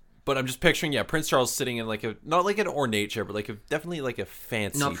 But I'm just picturing, Prince Charles sitting in like not like an ornate chair, but like definitely like a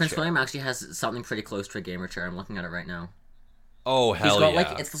fancy chair. No, Prince William actually has something pretty close to a gamer chair. I'm looking at it right now. Oh, hell He's got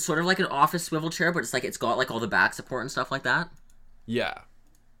like, it's sort of like an office swivel chair, but it's like, it's got like all the back support and stuff like that. Yeah.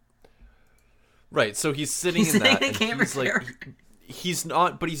 Right, so he's sitting in that, and he's chair. like, he's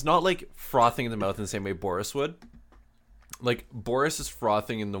not like frothing in the mouth in the same way Boris would. Like, Boris is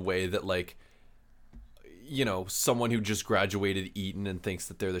frothing in the way that, like, you know, someone who just graduated Eton and thinks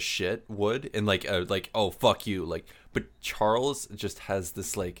that they're the shit would, and like oh fuck you, like. But Charles just has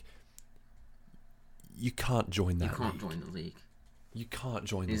this like, you can't join that. You can't join the league. You can't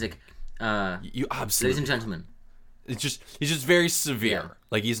join. He's like, you absolutely. Ladies and gentlemen. He's just very severe.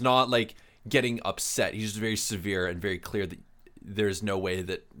 Like, he's not like getting upset. He's just very severe and very clear that there's no way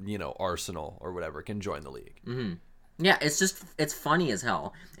that, you know, Arsenal or whatever can join the league. Mm-hmm. Yeah, it's funny as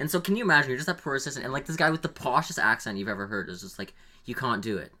hell. And so can you imagine, you're just that poor assistant, and like this guy with the poshest accent you've ever heard is just like, you can't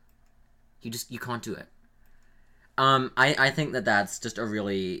do it. You can't do it. I think that's just a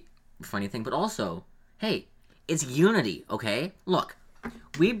really funny thing. But also, hey, it's unity, okay? Look,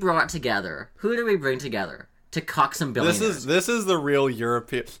 we brought together, who did we bring together? To cuck some billionaires. This is the real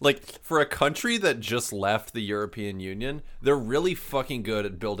European, like, for a country that just left the European Union, they're really fucking good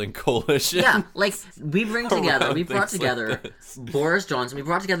at building coalitions. Yeah, like, we brought together Boris Johnson, we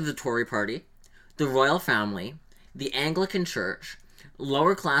brought together the Tory party, the royal family, the Anglican Church,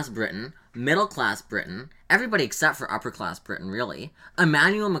 lower class Britain, middle class Britain, everybody except for upper class Britain, really,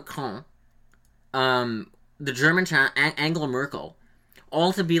 Emmanuel Macron, the German Angela Merkel,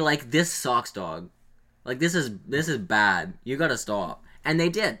 all to be like, this sucks, dog. Like, this is bad. You gotta stop. And they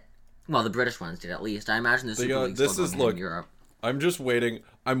did. Well, the British ones did, at least. I imagine the Super League's still going on in Europe. I'm just waiting.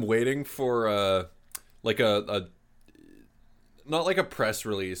 I'm waiting for, like a not like a press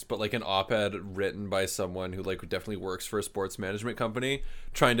release, but like an op-ed written by someone who, like, definitely works for a sports management company,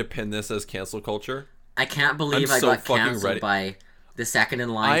 trying to pin this as cancel culture. I can't believe I got canceled by the second in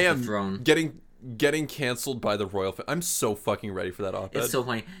line to the throne. Getting canceled by the royal family. I'm so fucking ready for that op-ed. It's so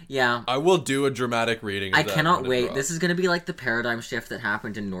funny. Yeah. I will do a dramatic reading of I cannot wait. This is going to be like the paradigm shift that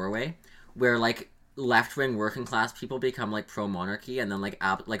happened in Norway, where like left-wing working class people become like pro-monarchy, and then like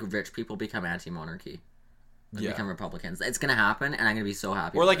rich people become anti-monarchy. Become Republicans. It's going to happen, and I'm going to be so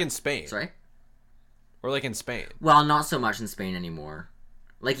happy. Or like in Spain. Sorry? Or like in Spain. Well, not so much in Spain anymore.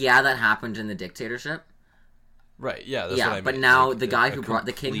 Like, yeah, that happened in the dictatorship. Right, yeah, that's what I mean. But now like,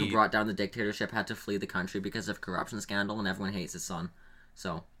 the king who brought down the dictatorship had to flee the country because of corruption scandal, and everyone hates his son.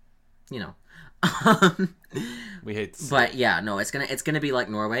 So, you know. We hate the But yeah, no, it's gonna be like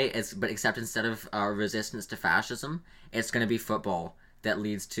Norway, except instead of resistance to fascism, it's gonna be football that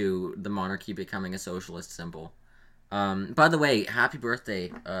leads to the monarchy becoming a socialist symbol. By the way, happy birthday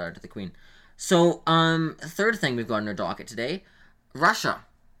to the Queen. So, third thing we've got on our docket today, Russia.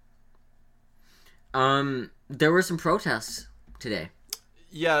 There were some protests today.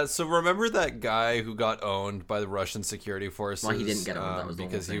 Yeah, so remember that guy who got owned by the Russian security forces? Well, he didn't get owned. That was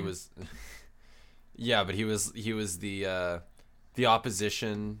because the he was. Yeah, but he was the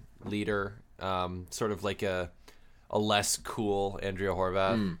opposition leader, sort of like a less cool Andrea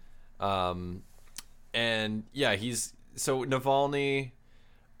Horvath. And yeah, so Navalny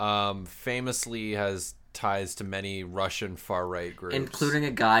famously has ties to many Russian far-right groups. Including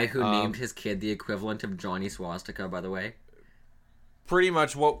a guy who named his kid the equivalent of Johnny Swastika, by the way. Pretty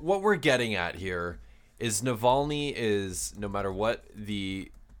much what we're getting at here is Navalny is, no matter what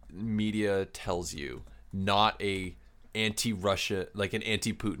the media tells you, not a anti-Russia, like an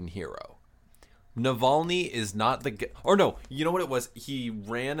anti-Putin hero. Navalny is not the... Or no, you know what it was? He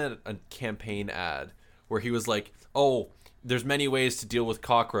ran a campaign ad where he was like, oh... There's many ways to deal with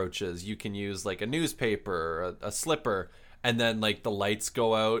cockroaches. You can use like a newspaper, a slipper, and then like the lights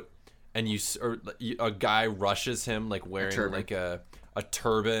go out, and a guy rushes him like wearing like a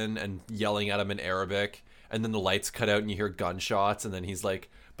turban and yelling at him in Arabic, and then the lights cut out and you hear gunshots, and then he's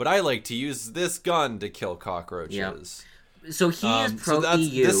like, "But I like to use this gun to kill cockroaches." Yep. So he is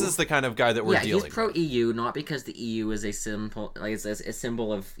pro-EU. This is the kind of guy that we're dealing with. He's pro-EU, not because the EU is a symbol, like it's a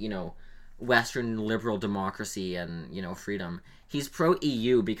symbol of, you know, Western liberal democracy and, you know, freedom. He's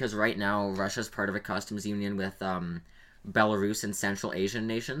pro-EU because right now Russia's part of a customs union with Belarus and Central Asian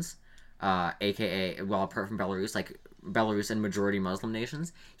nations, aka, well, apart from Belarus, like Belarus and majority Muslim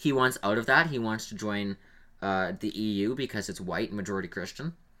nations. He wants out of that. He wants to join the EU because it's white and majority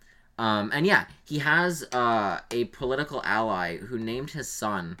Christian. And yeah, he has a political ally who named his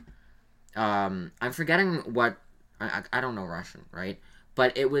son. I'm forgetting what I don't know Russian, right?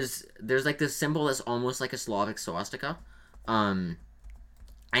 But there's like this symbol that's almost like a Slavic swastika, and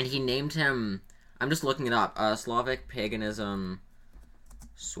he named him. I'm just looking it up. Slavic paganism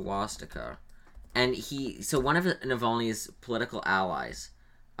swastika, and so one of Navalny's political allies,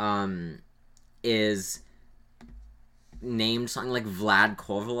 is named something like Vlad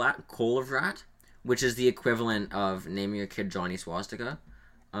Kolovrat, which is the equivalent of naming your kid Johnny Swastika,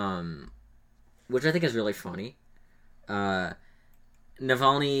 which I think is really funny.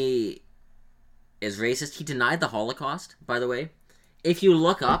 Navalny is racist. He denied the Holocaust, by the way. If you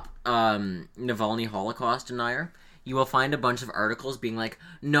look up Navalny Holocaust denier, you will find a bunch of articles being like,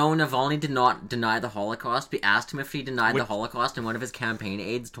 no, Navalny did not deny the Holocaust. We asked him if he denied the Holocaust, and one of his campaign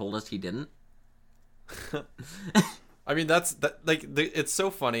aides told us he didn't. I mean, it's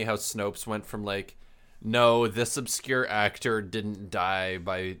so funny how Snopes went from like, no, this obscure actor didn't die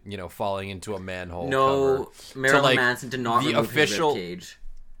by, falling into a manhole cover. Marilyn Manson did not remove his ribcage.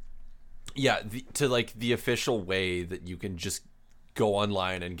 Yeah, to the official way that you can just go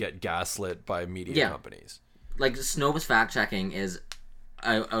online and get gaslit by media companies. Like, Snopes fact-checking is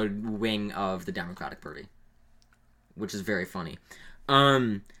a wing of the Democratic Party, which is very funny.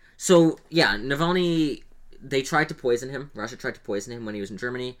 So, yeah, Navalny, they tried to poison him. Russia tried to poison him when he was in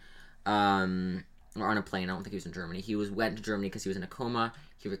Germany. Or on a plane. I don't think he was in Germany. He went to Germany because he was in a coma.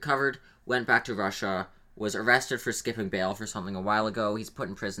 He recovered, went back to Russia, was arrested for skipping bail for something a while ago. He's put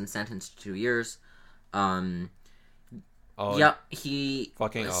in prison, sentenced to 2 years. He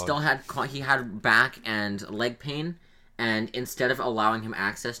had back and leg pain, and instead of allowing him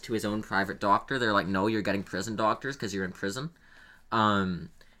access to his own private doctor, they're like, no, you're getting prison doctors because you're in prison.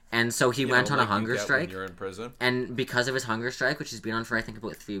 And so he went on a hunger strike. When you're in prison. And because of his hunger strike, which has been on for I think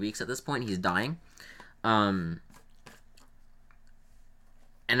about 3 weeks at this point, he's dying. And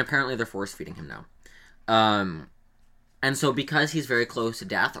apparently they're force feeding him now. And so because he's very close to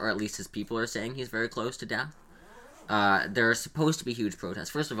death, or at least his people are saying he's very close to death, there are supposed to be huge protests.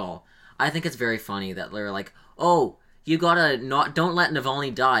 First of all, I think it's very funny that they're like, oh, you gotta don't let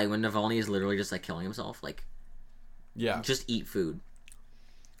Navalny die, when Navalny is literally just like killing himself. Like, yeah, just eat food.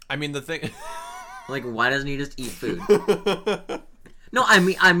 I mean, the thing... like, why doesn't he just eat food? No, I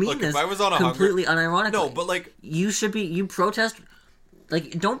mean Look, this if I was on a completely unironically. No, but like... You protest...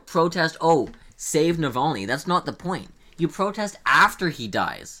 Like, don't protest, oh, save Navalny. That's not the point. You protest after he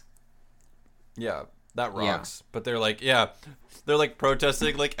dies. Yeah, that rocks. Yeah. But they're like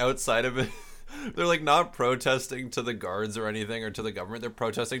protesting, like, outside of it. They're, like, not protesting to the guards or anything, or to the government. They're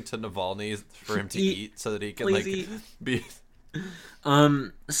protesting to Navalny for him to eat so that he can, like, be...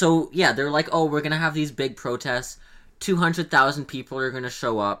 So, yeah, they're like, oh, we're gonna have these big protests. 200,000 people are gonna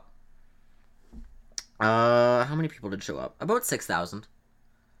show up. How many people did show up? About 6,000.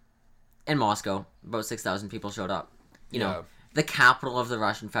 In Moscow, about 6,000 people showed up. You know, the capital of the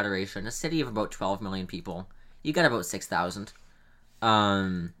Russian Federation, a city of about 12 million people. You got about 6,000.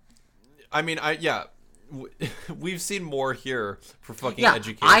 I mean, we've seen more here for fucking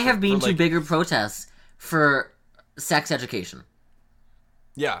education. I have been to bigger protests for sex education.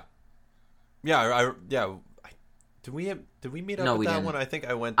 Yeah. Did we meet up at that one? I think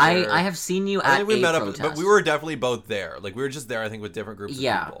I went there. I have seen you at a protest. But we were definitely both there. Like, we were just there, I think, with different groups of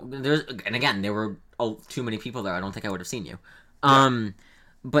people. And again, there were too many people there. I don't think I would have seen you.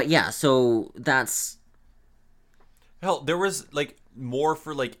 But yeah, so that's... Hell, there was, like, more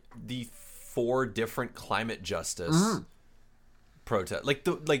for, like, the 4 different climate justice protest, like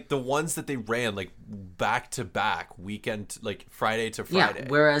the ones that they ran like back to back weekend, like Friday to Friday. Yeah.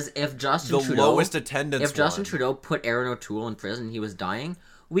 Whereas if Justin lowest attendance, if Justin Trudeau put Aaron O'Toole in prison, he was dying,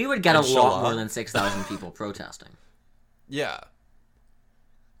 we would get a lot more than 6,000 people protesting. Yeah.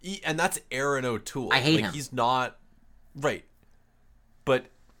 And that's Aaron O'Toole. I hate him. He's not right, but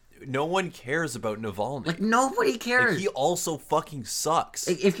no one cares about Navalny. Like, nobody cares. Like, he also fucking sucks.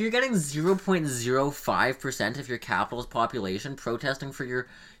 If you're getting 0.05% of your capital's population protesting for your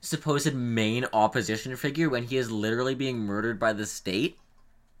supposed main opposition figure when he is literally being murdered by the state...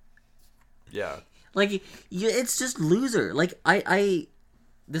 Yeah. Like, it's just loser. Like,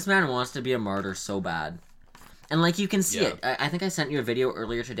 this man wants to be a martyr so bad. And, like, you can see it. I think I sent you a video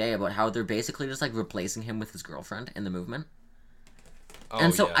earlier today about how they're basically just, like, replacing him with his girlfriend in the movement. Oh,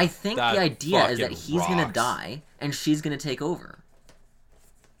 and so I think that the idea is that he's rocks. going to die and she's going to take over.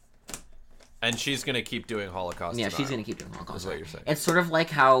 And she's going to keep doing Holocaust denial. She's going to keep doing Holocaust. That's what you're saying. It's sort of like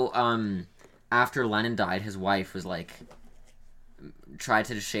how after Lenin died, his wife was like, tried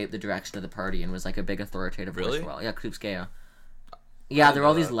to shape the direction of the party and was like a big authoritative voice for a while. Yeah, Krupskaya. Yeah, there were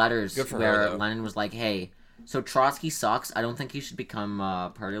all these letters Good for where her, though. Lenin was like, hey, so Trotsky sucks. I don't think he should become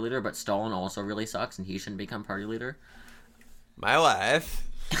party leader, but Stalin also really sucks, and he shouldn't become party leader. My wife.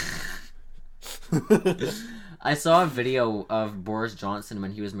 I saw a video of Boris Johnson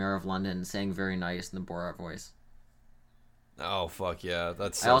when he was mayor of London saying very nice in the Borat voice. Oh, fuck yeah.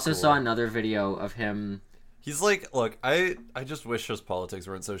 That's so I also cool. saw another video of him. He's like, look, I just wish his politics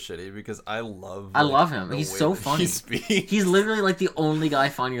weren't so shitty because I love him. the He's way so that funny. he speaks. He's literally like the only guy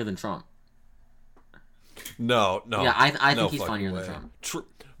funnier than Trump. No. Yeah, I no think he's funnier way. than Trump.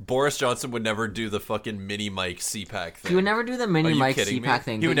 Boris Johnson would never do the fucking mini mic CPAC thing. He would never do the mini mic CPAC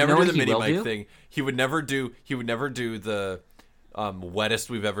thing. He would but never you know do the what he mini will mic thing. He would never do the wettest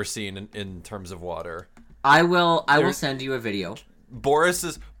we've ever seen in terms of water. I will send you a video.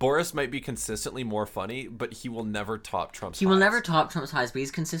 Boris might be consistently more funny, but he will never top Trump's He highs. will never top Trump's highs, but he's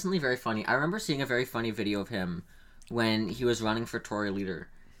consistently very funny. I remember seeing a very funny video of him when he was running for Tory leader.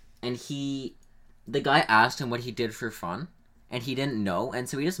 And the guy asked him what he did for fun, and he didn't know, and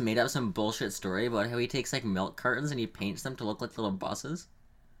so he just made up some bullshit story about how he takes like milk cartons and he paints them to look like little buses.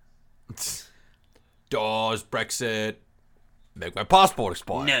 Does Brexit make my passport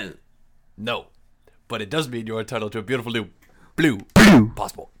expire? No. But it does mean you're entitled to a beautiful new blue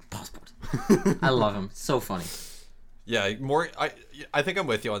passport. I love him. So funny. Yeah, more. I think I'm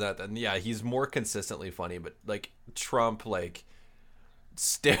with you on that. Then yeah, he's more consistently funny, but like Trump, like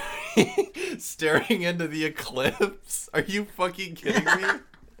staring into the eclipse. Are you fucking kidding me?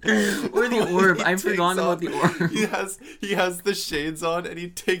 Or the orb. I've forgotten about the orb. He has the shades on and he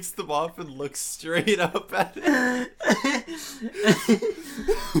takes them off and looks straight up at it.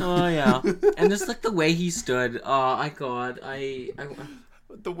 Oh yeah, and just like the way he stood. Oh my god,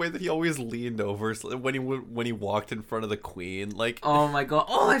 the way that he always leaned over when he walked in front of the Queen, like. Oh my god!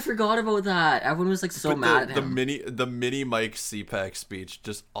 Oh, I forgot about that. Everyone was like so mad at him. The mini Mike CPAC speech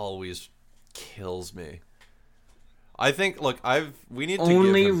just always kills me. I think. Look, we need to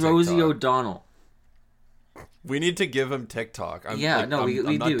only give him Rosie TikTok. O'Donnell. We need to give him TikTok. We do.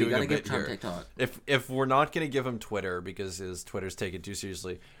 We gotta give Trump here. TikTok. If we're not gonna give him Twitter because his Twitter's taken too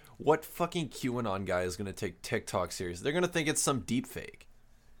seriously, what fucking QAnon guy is gonna take TikTok seriously? They're gonna think it's some deep fake.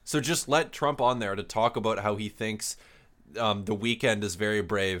 So just let Trump on there to talk about how he thinks The Weeknd is very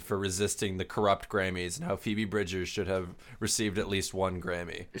brave for resisting the corrupt Grammys and how Phoebe Bridgers should have received at least one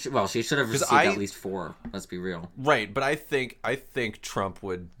Grammy. Well, she should have received at least 4. Let's be real. Right, but I think Trump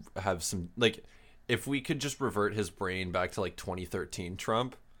would have some, like, if we could just revert his brain back to like 2013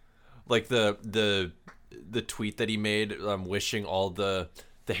 Trump, like the tweet that he made wishing all the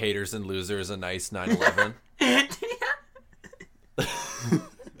haters and losers a nice 9/11.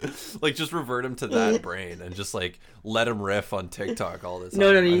 Like, just revert him to that brain and just like let him riff on TikTok all the time.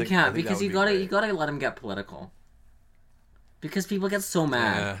 No, you can't, because you gotta let him get political. Because people get so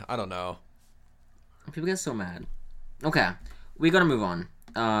mad. Yeah, I don't know. People get so mad. Okay, we gotta move on.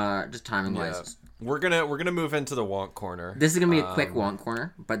 Just timing wise. Yeah. We're gonna move into the wonk corner. This is gonna be a quick wonk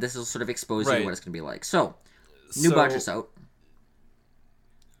corner, but this will sort of expose you to what it's gonna be like. So, new budget's out.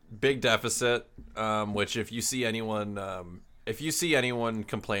 Big deficit. Which if you see anyone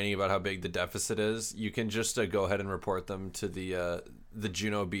complaining about how big the deficit is, you can just go ahead and report them to the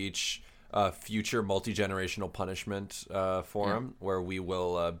Juno Beach Future Multi-Generational Punishment Forum, where we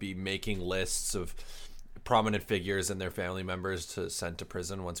will be making lists of prominent figures and their family members to send to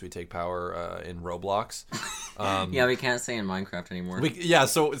prison once we take power in Roblox. Yeah, we can't say in Minecraft anymore.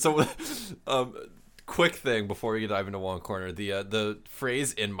 Quick thing before we dive into one corner, the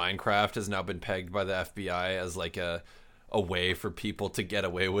phrase in Minecraft has now been pegged by the FBI as like a way for people to get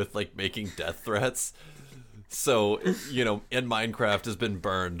away with like making death threats. So, in Minecraft has been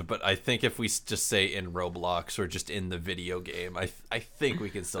burned, but I think if we just say in Roblox or just in the video game, I think we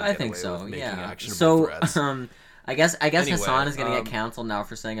can still get away with making actionable threats. I guess Anyway, Hassan is gonna get canceled now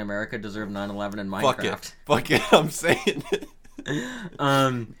for saying America deserved 9/11 in Minecraft. Fuck it, I'm saying it.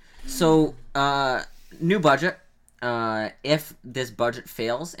 So, new budget. If this budget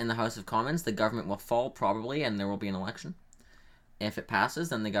fails in the House of Commons, the government will fall probably, and there will be an election. If it passes,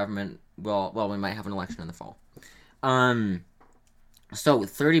 then the government will. Well, we might have an election in the fall. So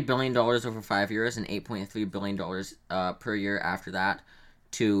 $30 billion over 5 years and $8.3 billion per year after that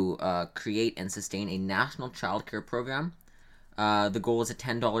to create and sustain a national childcare program. The goal is a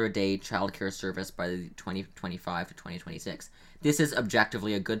 $10 a day childcare service by 2025 to 2026. This is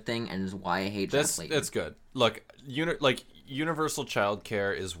objectively a good thing, and is why I hate Jeff Layton. It's good. Look, universal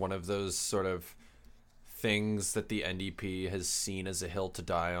childcare is one of those sort of things that the NDP has seen as a hill to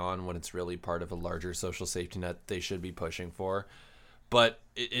die on when it's really part of a larger social safety net they should be pushing for. But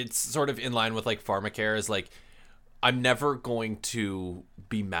it's sort of in line with like pharmacare is like, I'm never going to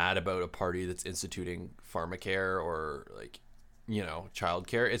be mad about a party that's instituting pharmacare or like,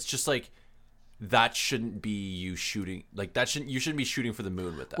 childcare. It's just like that shouldn't be you shooting like that shouldn't you shouldn't be shooting for the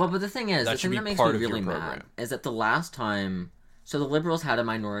moon with that. Well, but the thing is, the thing that makes me really mad is that the last time, so the Liberals had a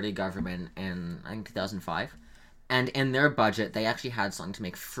minority government in I think 2005, and in their budget they actually had something to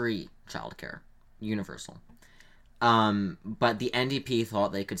make free childcare universal. But the NDP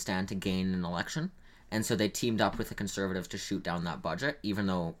thought they could stand to gain an election, and so they teamed up with the Conservatives to shoot down that budget, even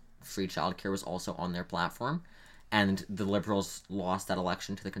though free childcare was also on their platform. And the Liberals lost that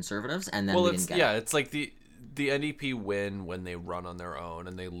election to the Conservatives, and then we didn't get it. It's like the NDP win when they run on their own,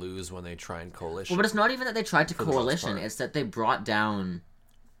 and they lose when they try and coalition. Well, but it's not even that they tried to coalition; it's that they brought down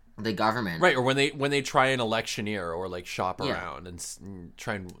the government, right? Or when they try and electioneer or like shop around and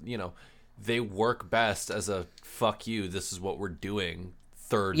try and they work best as a fuck you. This is what we're doing.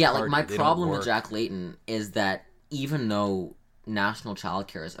 Third, party. Like my problem with Jack Layton is that even though national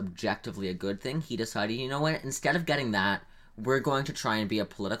childcare is objectively a good thing, he decided, you know what, instead of getting that, we're going to try and be a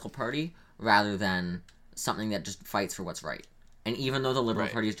political party rather than something that just fights for what's right. And even though the Liberal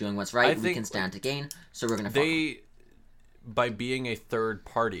Party is doing what's right, we can stand to gain, so we're going to by being a third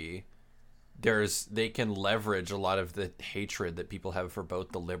party, they can leverage a lot of the hatred that people have for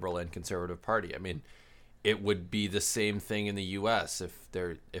both the Liberal and Conservative Party. I mean, it would be the same thing in the US if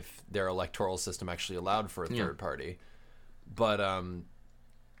their electoral system actually allowed for a third party. But,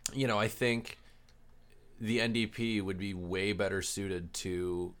 I think the NDP would be way better suited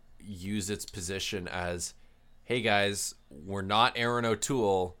to use its position as, hey guys, we're not Aaron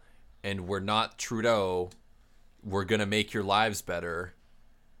O'Toole and we're not Trudeau. We're going to make your lives better,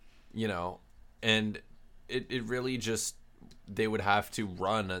 and it really just, they would have to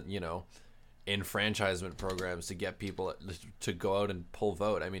run, enfranchisement programs to get people to go out and pull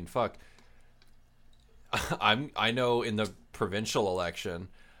vote. I mean, fuck. I know in the provincial election,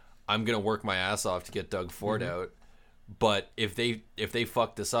 I'm gonna work my ass off to get Doug Ford out. But if they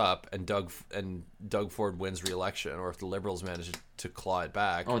fuck this up and Doug Ford wins re-election, or if the Liberals manage to claw it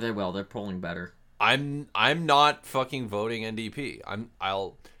back, they will. They're polling better. I'm not fucking voting NDP. I'm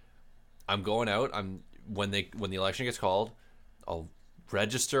going out. When the election gets called, I'll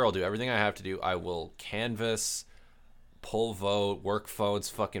register. I'll do everything I have to do. I will canvass, pull vote, work phones,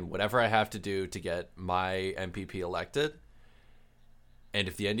 fucking whatever I have to do to get my MPP elected. And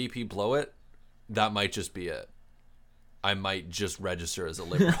if the NDP blow it, that might just be it. I might just register as a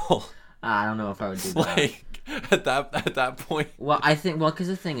Liberal. I don't know if I would do that. Like, at that point. Well, I think, because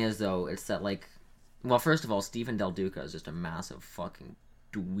the thing is, though, it's that, first of all, Stephen Del Duca is just a massive fucking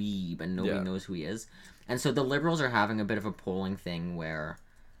dweeb, and nobody knows who he is. And so the Liberals are having a bit of a polling thing where,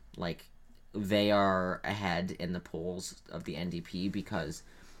 they are ahead in the polls of the NDP because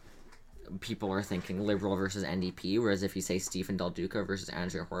people are thinking Liberal versus NDP, whereas if you say Stephen Del Duca versus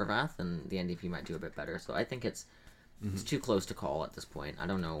Andrea Horwath, then the NDP might do a bit better. So I think it's too close to call at this point. I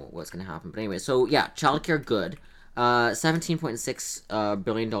don't know what's going to happen. But anyway, so yeah, childcare, good. $17.6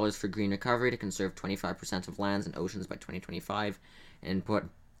 billion for green recovery to conserve 25% of lands and oceans by 2025 and put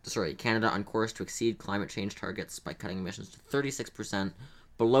Canada on course to exceed climate change targets by cutting emissions to 36%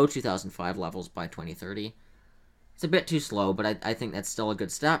 below 2005 levels by 2030. It's a bit too slow, but I think that's still a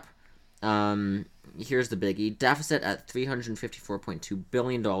good step. Here's the biggie. Deficit at $354.2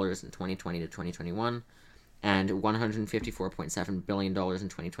 billion in 2020 to 2021 and $154.7 billion in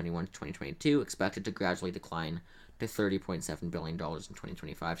 2021 to 2022, expected to gradually decline to $30.7 billion in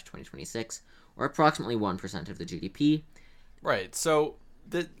 2025 to 2026, or approximately 1% of the GDP. Right. So,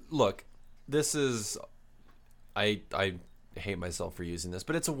 look, this is... I hate myself for using this,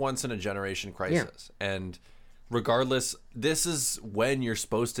 but it's a once-in-a-generation crisis. Yeah. And regardless, this is when you're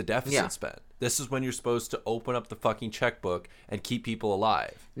supposed to deficit spend. This is when you're supposed to open up the fucking checkbook and keep people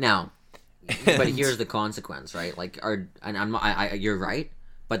alive. Now... But here's the consequence, right? You're right,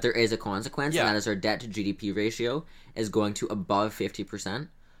 but there is a consequence, and that is our debt to GDP ratio is going to above 50%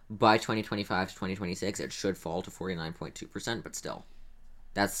 by 2025 to 2026. It should fall to 49.2%, but still,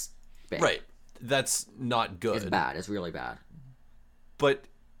 that's big. Right. That's not good. It's bad. It's really bad. But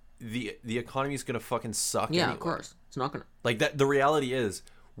the economy is gonna fucking suck. Yeah, anyway. Of course, it's not gonna. Like that. The reality is,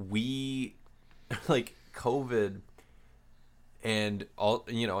 COVID. And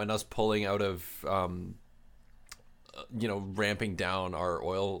and us pulling out of, ramping down our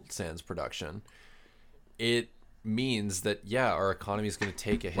oil sands production, it means that, our economy is going to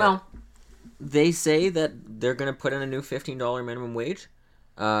take a hit. Well, they say that they're going to put in a new $15 minimum wage,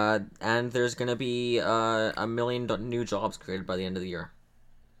 and there's going to be 1 million new jobs created by the end of the year.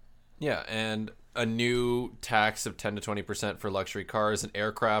 Yeah, and a new tax of 10 to 20% for luxury cars and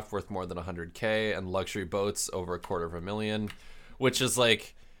aircraft worth more than 100K, and luxury boats over $250,000, which is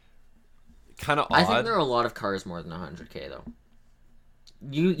like kind of odd. I think there are a lot of cars more than 100K though.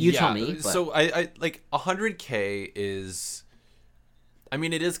 You tell me. But... So I like 100K is, I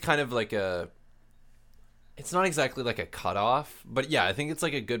mean, it is kind of like it's not exactly like a cutoff, but yeah, I think it's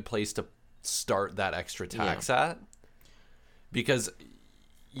like a good place to start that extra tax at, because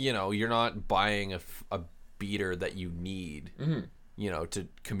you're not buying a beater that you need, to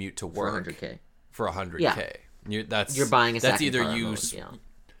commute to work for 100K. You're buying a second car. It's either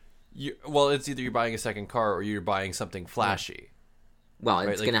you're buying a second car or you're buying something flashy. Well,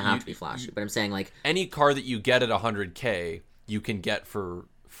 it's going to have to be flashy, but I'm saying like any car that you get at 100K, you can get for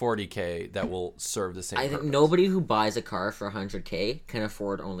 40K that will serve the same purpose. Think nobody who buys a car for 100K can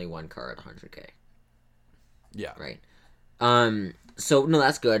afford only one car at 100K. Yeah. Right. So no,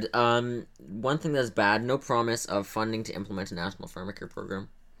 that's good. One thing that's bad: no promise of funding to implement a national pharmacare program.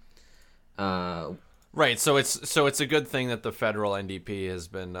 Right. So it's a good thing that the federal NDP has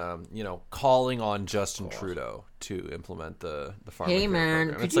been, calling on Justin Trudeau to implement the pharmacare program. Hey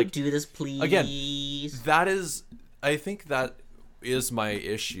man, could you do this, please? Again, I think that is my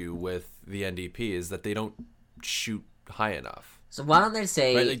issue with the NDP, is that they don't shoot high enough. So why don't they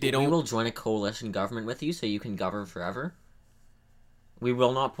say, right? Like, we will join a coalition government with you so you can govern forever? We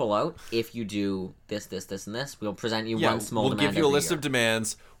will not pull out if you do this, this, this, and this. We'll present you one small demand. We'll give you a list of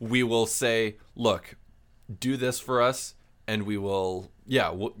demands. We will say, look, do this for us, and we will,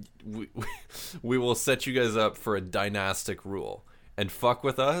 we will set you guys up for a dynastic rule. And fuck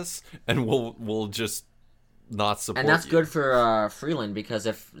with us, and we'll just not support you. And that's good for Freeland, because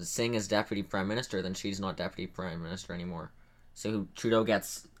if Singh is deputy prime minister, then she's not deputy prime minister anymore. So Trudeau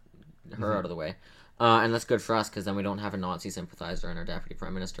gets her out of the way. And that's good for us, because then we don't have a Nazi sympathizer in our deputy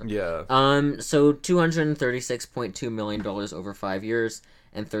prime minister. Yeah. So $236.2 million over 5 years,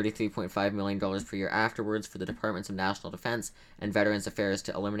 and $33.5 million per year afterwards for the Departments of National Defense and Veterans Affairs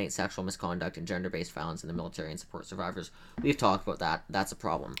to eliminate sexual misconduct and gender-based violence in the military and support survivors. We've talked about that. That's a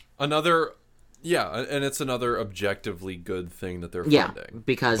problem. And it's another objectively good thing that they're funding. Yeah,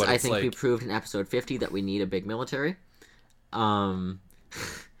 because I think we proved in episode 50 that we need a big military. And...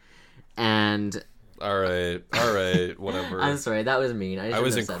 All right, whatever. I'm sorry, that was mean. I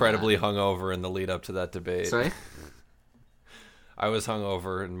was incredibly hungover in the lead up to that debate. Sorry? I was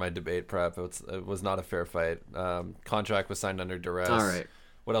hungover in my debate prep. It was not a fair fight. Contract was signed under duress. All right.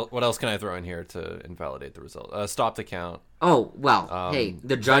 What else can I throw in here to invalidate the result? Stop the count. Oh, well, hey,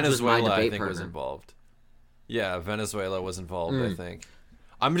 the judge was my debate I think partner. was involved. Yeah, Venezuela was involved, I think.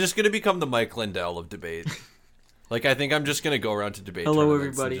 I'm just going to become the Mike Lindell of debate. Like, I think I'm just going to go around to debate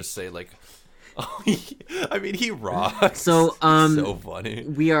tournaments and just say, like... he rocks. So, so funny.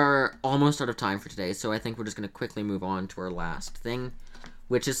 We are almost out of time for today, so I think we're just going to quickly move on to our last thing,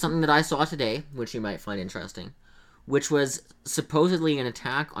 which is something that I saw today, which you might find interesting, which was supposedly an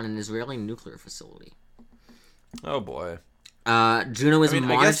attack on an Israeli nuclear facility. Oh, boy. Juno is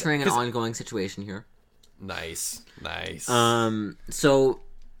monitoring an ongoing situation here. Nice. So,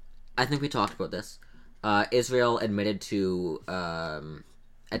 I think we talked about this. Israel admitted to...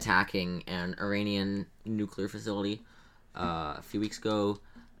 attacking an Iranian nuclear facility a few weeks ago.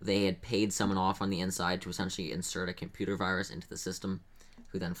 They had paid someone off on the inside to essentially insert a computer virus into the system,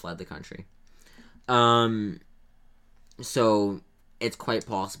 who then fled the country. So it's quite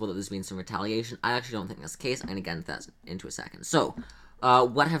possible that there's been some retaliation. I actually don't think that's the case. I'm going to get into that into a second. So,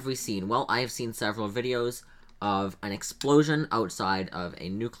 what have we seen? Well, I have seen several videos of an explosion outside of a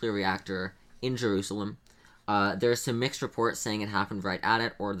nuclear reactor in Jerusalem. There's some mixed reports saying it happened right at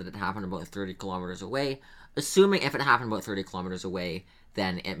it, or that it happened about 30 kilometers away. Assuming if it happened about 30 kilometers away,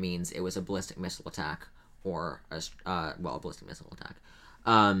 then it means it was a ballistic missile attack, or a ballistic missile attack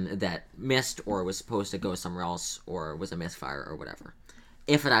that missed, or was supposed to go somewhere else, or was a misfire, or whatever.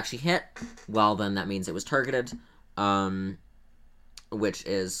 If it actually hit, well, then that means it was targeted, which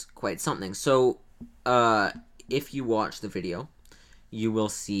is quite something. So, if you watch the video, you will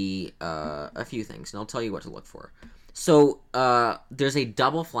see a few things, and I'll tell you what to look for. So, there's a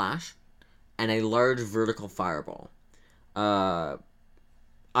double flash and a large vertical fireball.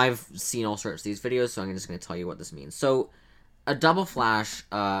 I've seen all sorts of these videos, so I'm just going to tell you what this means. So, a double flash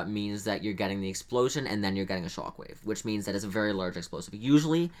means that you're getting the explosion and then you're getting a shockwave, which means that it's a very large explosive.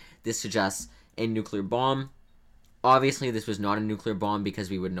 Usually, this suggests a nuclear bomb. Obviously, this was not a nuclear bomb because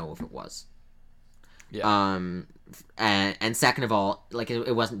we would know if it was. Yeah. And second of all, like,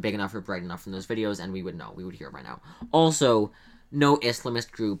 it wasn't big enough or bright enough from those videos, and we would know. We would hear it by now. Also, no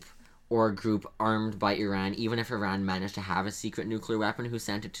Islamist group or a group armed by Iran, even if Iran managed to have a secret nuclear weapon who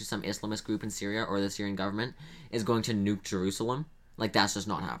sent it to some Islamist group in Syria or the Syrian government, is going to nuke Jerusalem. Like, that's just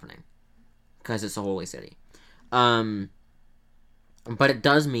not happening. Because it's a holy city. But it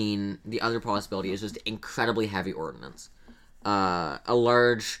does mean the other possibility is just incredibly heavy ordnance. A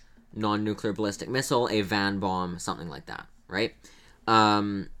large non-nuclear ballistic missile, a van bomb, something like that, right?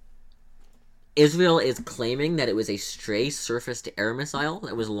 Israel is claiming that it was a stray surface-to-air missile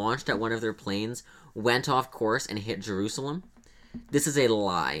that was launched at one of their planes, went off course, and hit Jerusalem. This is a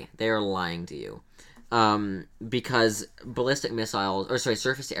lie. They are lying to you. Because ballistic missiles,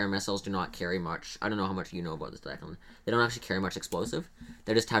 surface-to-air missiles do not carry much. I don't know how much you know about this, Declan. They don't actually carry much explosive.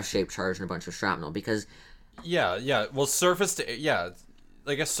 They just have shaped charge and a bunch of shrapnel. Because yeah. Well,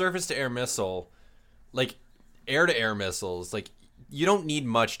 like a surface-to-air missile, like air-to-air missiles, like you don't need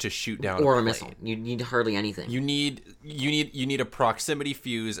much to shoot down or a a plane. missile. You need hardly anything. You need a proximity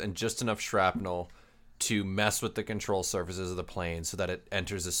fuse and just enough shrapnel to mess with the control surfaces of the plane so that it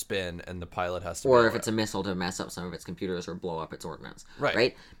enters a spin and the pilot has to. Or if it's a missile, to mess up some of its computers or blow up its ordnance.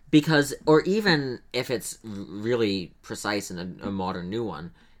 Right. Because, or even if it's really precise and a modern new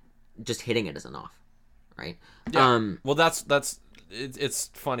one, just hitting it is enough. Right. Yeah. Well, it's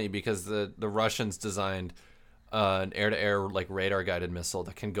funny because the Russians designed an air-to-air like radar-guided missile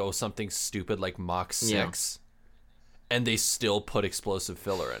that can go something stupid like Mach 6, and they still put explosive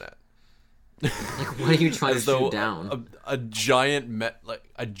filler in it. Like, what are you trying to shoot down? A giant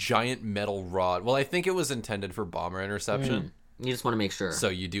metal rod. Well, I think it was intended for bomber interception. You just want to make sure. So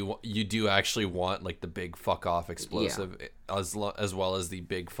you do actually want like the big fuck off explosive as well as the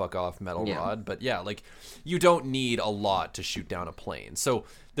big fuck off metal rod. But yeah, like you don't need a lot to shoot down a plane. So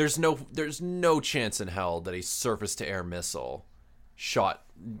there's no chance in hell that a surface to air missile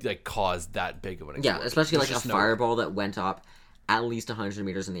caused that big of an explosion. Yeah, especially like a fireball that went up at least 100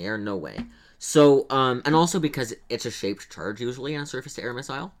 meters in the air. No way. So and also because it's a shaped charge usually on a surface to air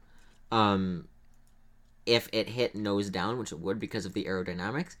missile. If it hit nose down, which it would because of the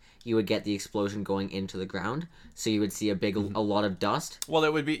aerodynamics, you would get the explosion going into the ground. So you would see a lot of dust. Well,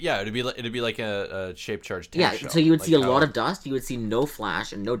 it'd be like a shaped charge tank shell. So you would see a lot of dust. You would see no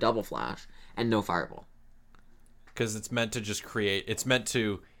flash and no double flash and no fireball. Because it's meant to just create. It's meant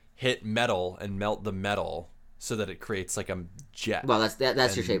to hit metal and melt the metal so that it creates like a jet. Well,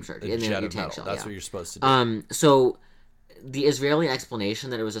 that's your shaped charge. A jet of metal. That's what you're supposed to do. So the Israeli explanation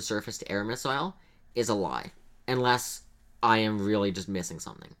that it was a surface-to-air missile is a lie, unless I am really just missing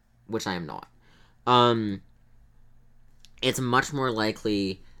something, which I am not. It's much more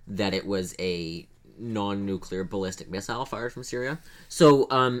likely that it was a non-nuclear ballistic missile fired from Syria.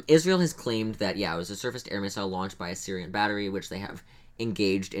 So Israel has claimed that, it was a surface-to-air missile launched by a Syrian battery, which they have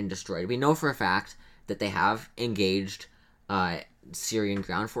engaged and destroyed. We know for a fact that they have engaged Syrian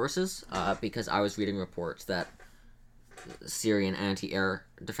ground forces, because I was reading reports that Syrian anti-air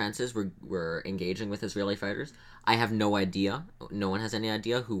defenses were engaging with Israeli fighters. I have no idea. No one has any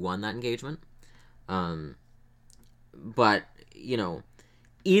idea who won that engagement. But,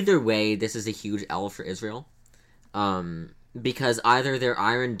 either way, this is a huge L for Israel. Because either their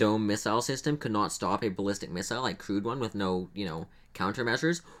Iron Dome missile system could not stop a ballistic missile, like crude one, with no,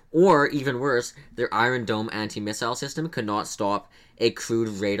 countermeasures, or even worse, their Iron Dome anti-missile system could not stop a crude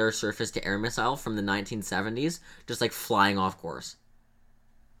radar surface-to-air missile from the 1970s, just like flying off course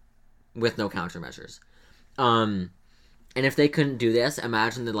with no countermeasures. And if they couldn't do this,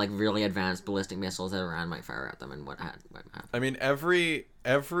 imagine the like really advanced ballistic missiles that Iran might fire at them and what happen. I mean,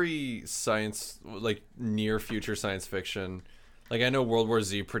 every science, like near future science fiction. Like, I know World War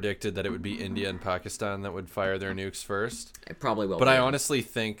Z predicted that it would be India and Pakistan that would fire their nukes first. It probably will be. But I honestly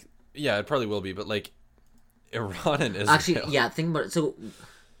think, it probably will be. But, like, Iran and Israel. Actually, think about it. So,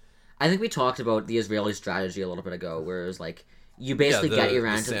 I think we talked about the Israeli strategy a little bit ago, where it was like, you basically get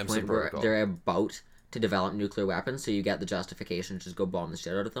Iran to the point where they're about to develop nuclear weapons, so you get the justification to just go bomb the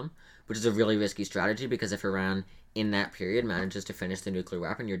shit out of them, which is a really risky strategy, because if Iran, in that period, manages to finish the nuclear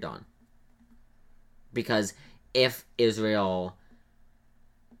weapon, you're done. Because if Israel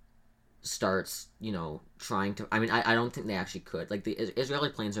starts, trying to... I mean, I don't think they actually could. Like, the Israeli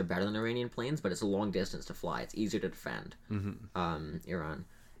planes are better than Iranian planes, but it's a long distance to fly. It's easier to defend Iran.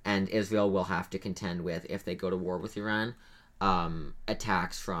 And Israel will have to contend with, if they go to war with Iran,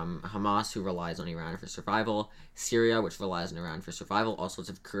 attacks from Hamas, who relies on Iran for survival, Syria, which relies on Iran for survival, all sorts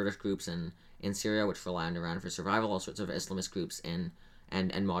of Kurdish groups in Syria, which rely on Iran for survival, all sorts of Islamist groups and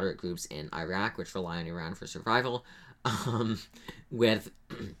moderate groups in Iraq, which rely on Iran for survival.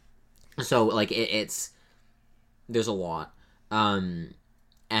 So, like, it's... There's a lot. And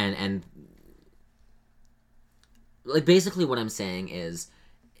like, basically what I'm saying is,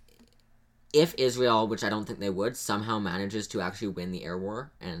 if Israel, which I don't think they would, somehow manages to actually win the air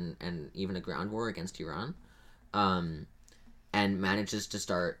war and even a ground war against Iran, and manages to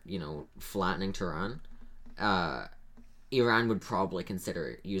start, flattening Tehran, Iran would probably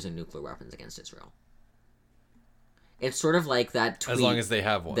consider using nuclear weapons against Israel. It's sort of like that tweet as long as they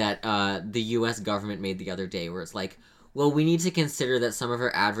have one that the U.S. government made the other day, where it's like, well, we need to consider that some of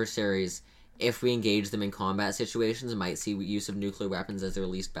our adversaries, if we engage them in combat situations, might see use of nuclear weapons as their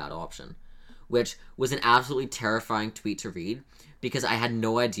least bad option. Which was an absolutely terrifying tweet to read, because I had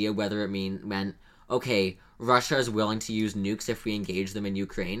no idea whether it meant, okay, Russia is willing to use nukes if we engage them in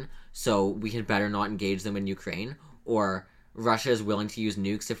Ukraine, so we had better not engage them in Ukraine, or Russia is willing to use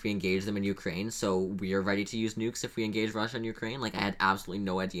nukes if we engage them in Ukraine, so we are ready to use nukes if we engage Russia in Ukraine. Like, I had absolutely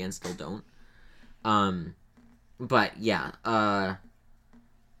no idea and still don't. But yeah,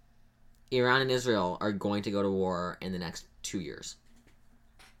 Iran and Israel are going to go to war in the next 2 years.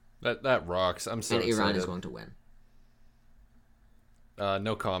 That rocks. I'm so excited. And Iran is going to win.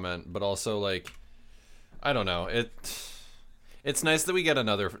 No comment, but also, like, I don't know. It's nice that we get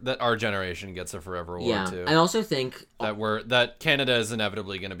that our generation gets a forever war too. I also think that Canada is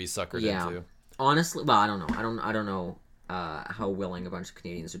inevitably going to be suckered into. Honestly, well, I don't know. I don't know how willing a bunch of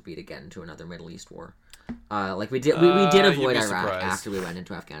Canadians would be to get into another Middle East war. Like we did avoid Iraq after we went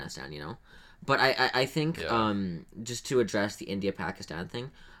into Afghanistan, But I think just to address the India-Pakistan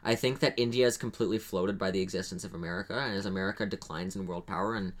thing, I think that India is completely floated by the existence of America, and as America declines in world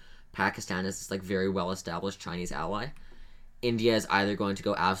power and Pakistan is this like very well-established Chinese ally, India is either going to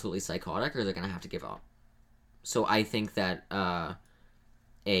go absolutely psychotic or they're going to have to give up. So I think that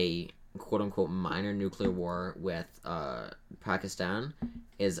a quote-unquote minor nuclear war with Pakistan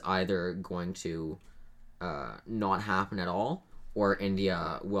is either going to not happen at all, or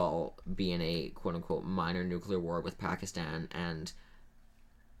India will be in a quote-unquote minor nuclear war with Pakistan and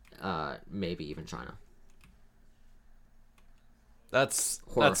maybe even China. That's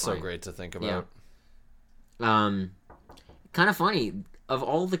so great to think about. Yeah. Kind of funny, of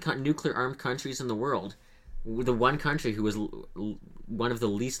all the nuclear armed countries in the world, the one country who was one of the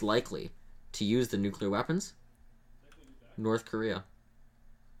least likely to use the nuclear weapons, North Korea.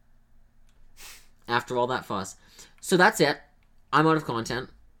 After all that fuss. So that's it. I'm out of content.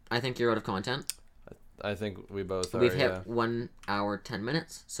 I think you're out of content. I think we both are. We've hit 1 hour, 10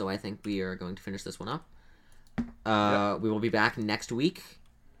 minutes, so I think we are going to finish this one up. We will be back next week.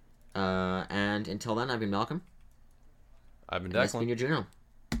 And until then, I've been Malcolm. I've been Declan. This has been your Juno.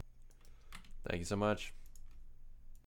 Thank you so much.